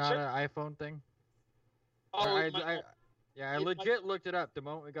 Is it not Sure. an iPhone thing? Oh, I it might- legit looked it up the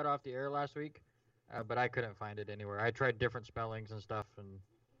moment we got off the air last week, but I couldn't find it anywhere. I tried different spellings and stuff, and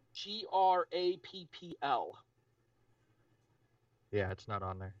GRAPPL. yeah, it's not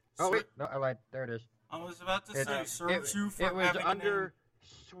on there. Oh wait, no, I lied. There it is. I was about to It- say, serves you for It was having under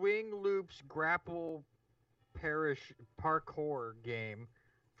Swing Loops Grapple Parish Parkour game.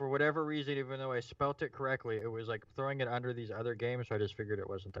 For whatever reason, even though I spelt it correctly, it was like throwing it under these other games, so I just figured it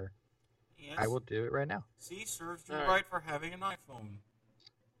wasn't there. Yes. I will do it right now. See, serves you All right. right for having an iPhone.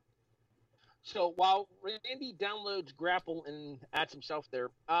 So while Randy downloads Grapple and adds himself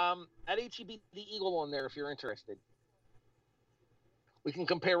there, at HEB the Eagle on there if you're interested. We can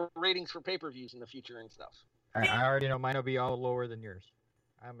compare ratings for pay-per-views in the future and stuff. I already know mine will be all lower than yours.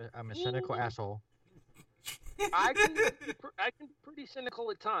 I'm a cynical asshole. I can be pretty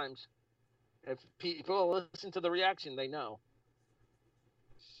cynical at times. If people listen to the reaction, they know.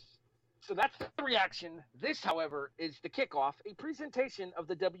 So that's the reaction. This, however, is the kickoff, a presentation of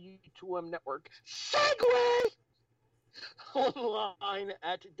the W2M Network. Segway! Online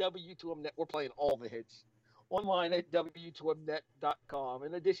at W2M Net. We're playing all the hits. Online at W2Mnet.com.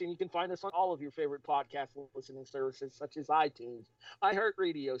 In addition, you can find us on all of your favorite podcast listening services such as iTunes,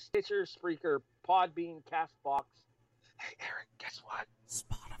 iHeartRadio, Stitcher, Spreaker, Podbean, CastBox. Hey, Eric, guess what?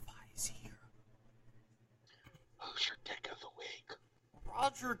 Spotify's here. Who's your dick of the week?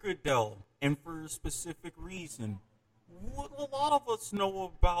 Roger Goodell, and for a specific reason. What a lot of us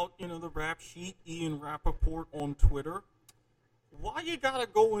know about, the rap sheet, Ian Rappaport on Twitter. Why you gotta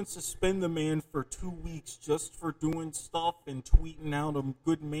go and suspend the man for 2 weeks just for doing stuff and tweeting out a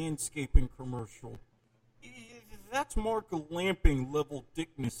good manscaping commercial? That's Mark Lamping level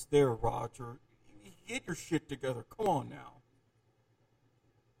dickness there, Roger. Get your shit together. Come on now.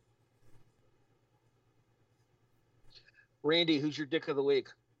 Randy, who's your dick of the week?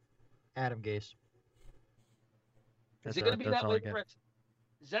 Adam Gase. Is it going to be that way the rest?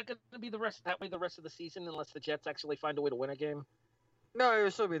 Is that going to be the rest of the season unless the Jets actually find a way to win a game? No, it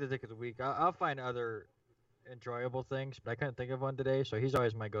will still be the dick of the week. I'll find other enjoyable things, but I couldn't think of one today, so he's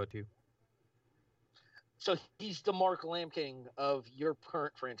always my go-to. So he's the Mark Lampking of your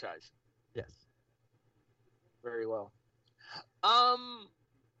current franchise. Yes. Very well.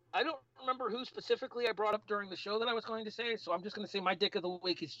 I don't remember who specifically I brought up during the show that I was going to say, so I'm just going to say my dick of the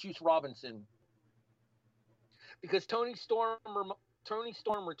week is Juice Robinson. Because Tony Storm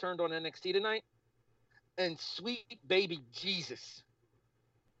returned on NXT tonight, and sweet baby Jesus.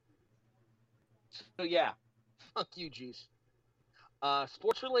 So yeah, fuck you, Juice.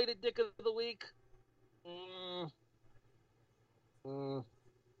 Sports-related dick of the week. I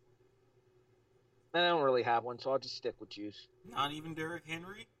don't really have one, so I'll just stick with Juice. Not even Derrick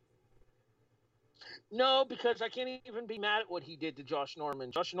Henry? No, because I can't even be mad at what he did to Josh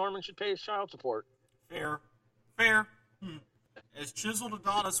Norman. Josh Norman should pay his child support. Fair. As Chiseled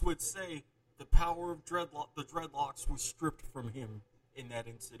Adonis would say, the power of the dreadlocks was stripped from him in that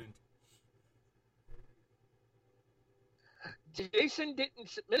incident. Jason didn't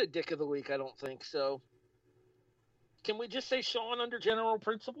submit a dick of the week, I don't think, so can we just say Sean under general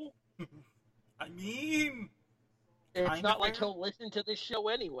principle? I mean... It's not like he'll listen to this show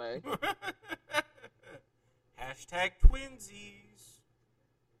anyway. Hashtag twinsies.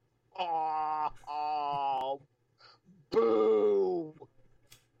 Oh, boo.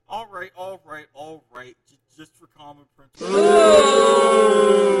 All right. Just for common principle.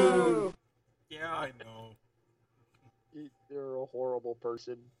 Yeah, I know. You're a horrible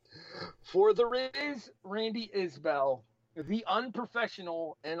person. For the Riz, Randy Isbell. The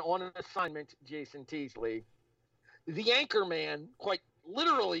unprofessional and on assignment, Jason Teasley. The anchor man, quite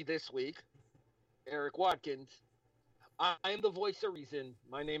literally this week, Eric Watkins. I am the voice of reason.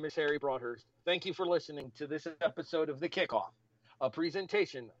 My name is Harry Broadhurst. Thank you for listening to this episode of The Kickoff, a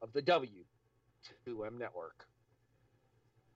presentation of the W2M Network.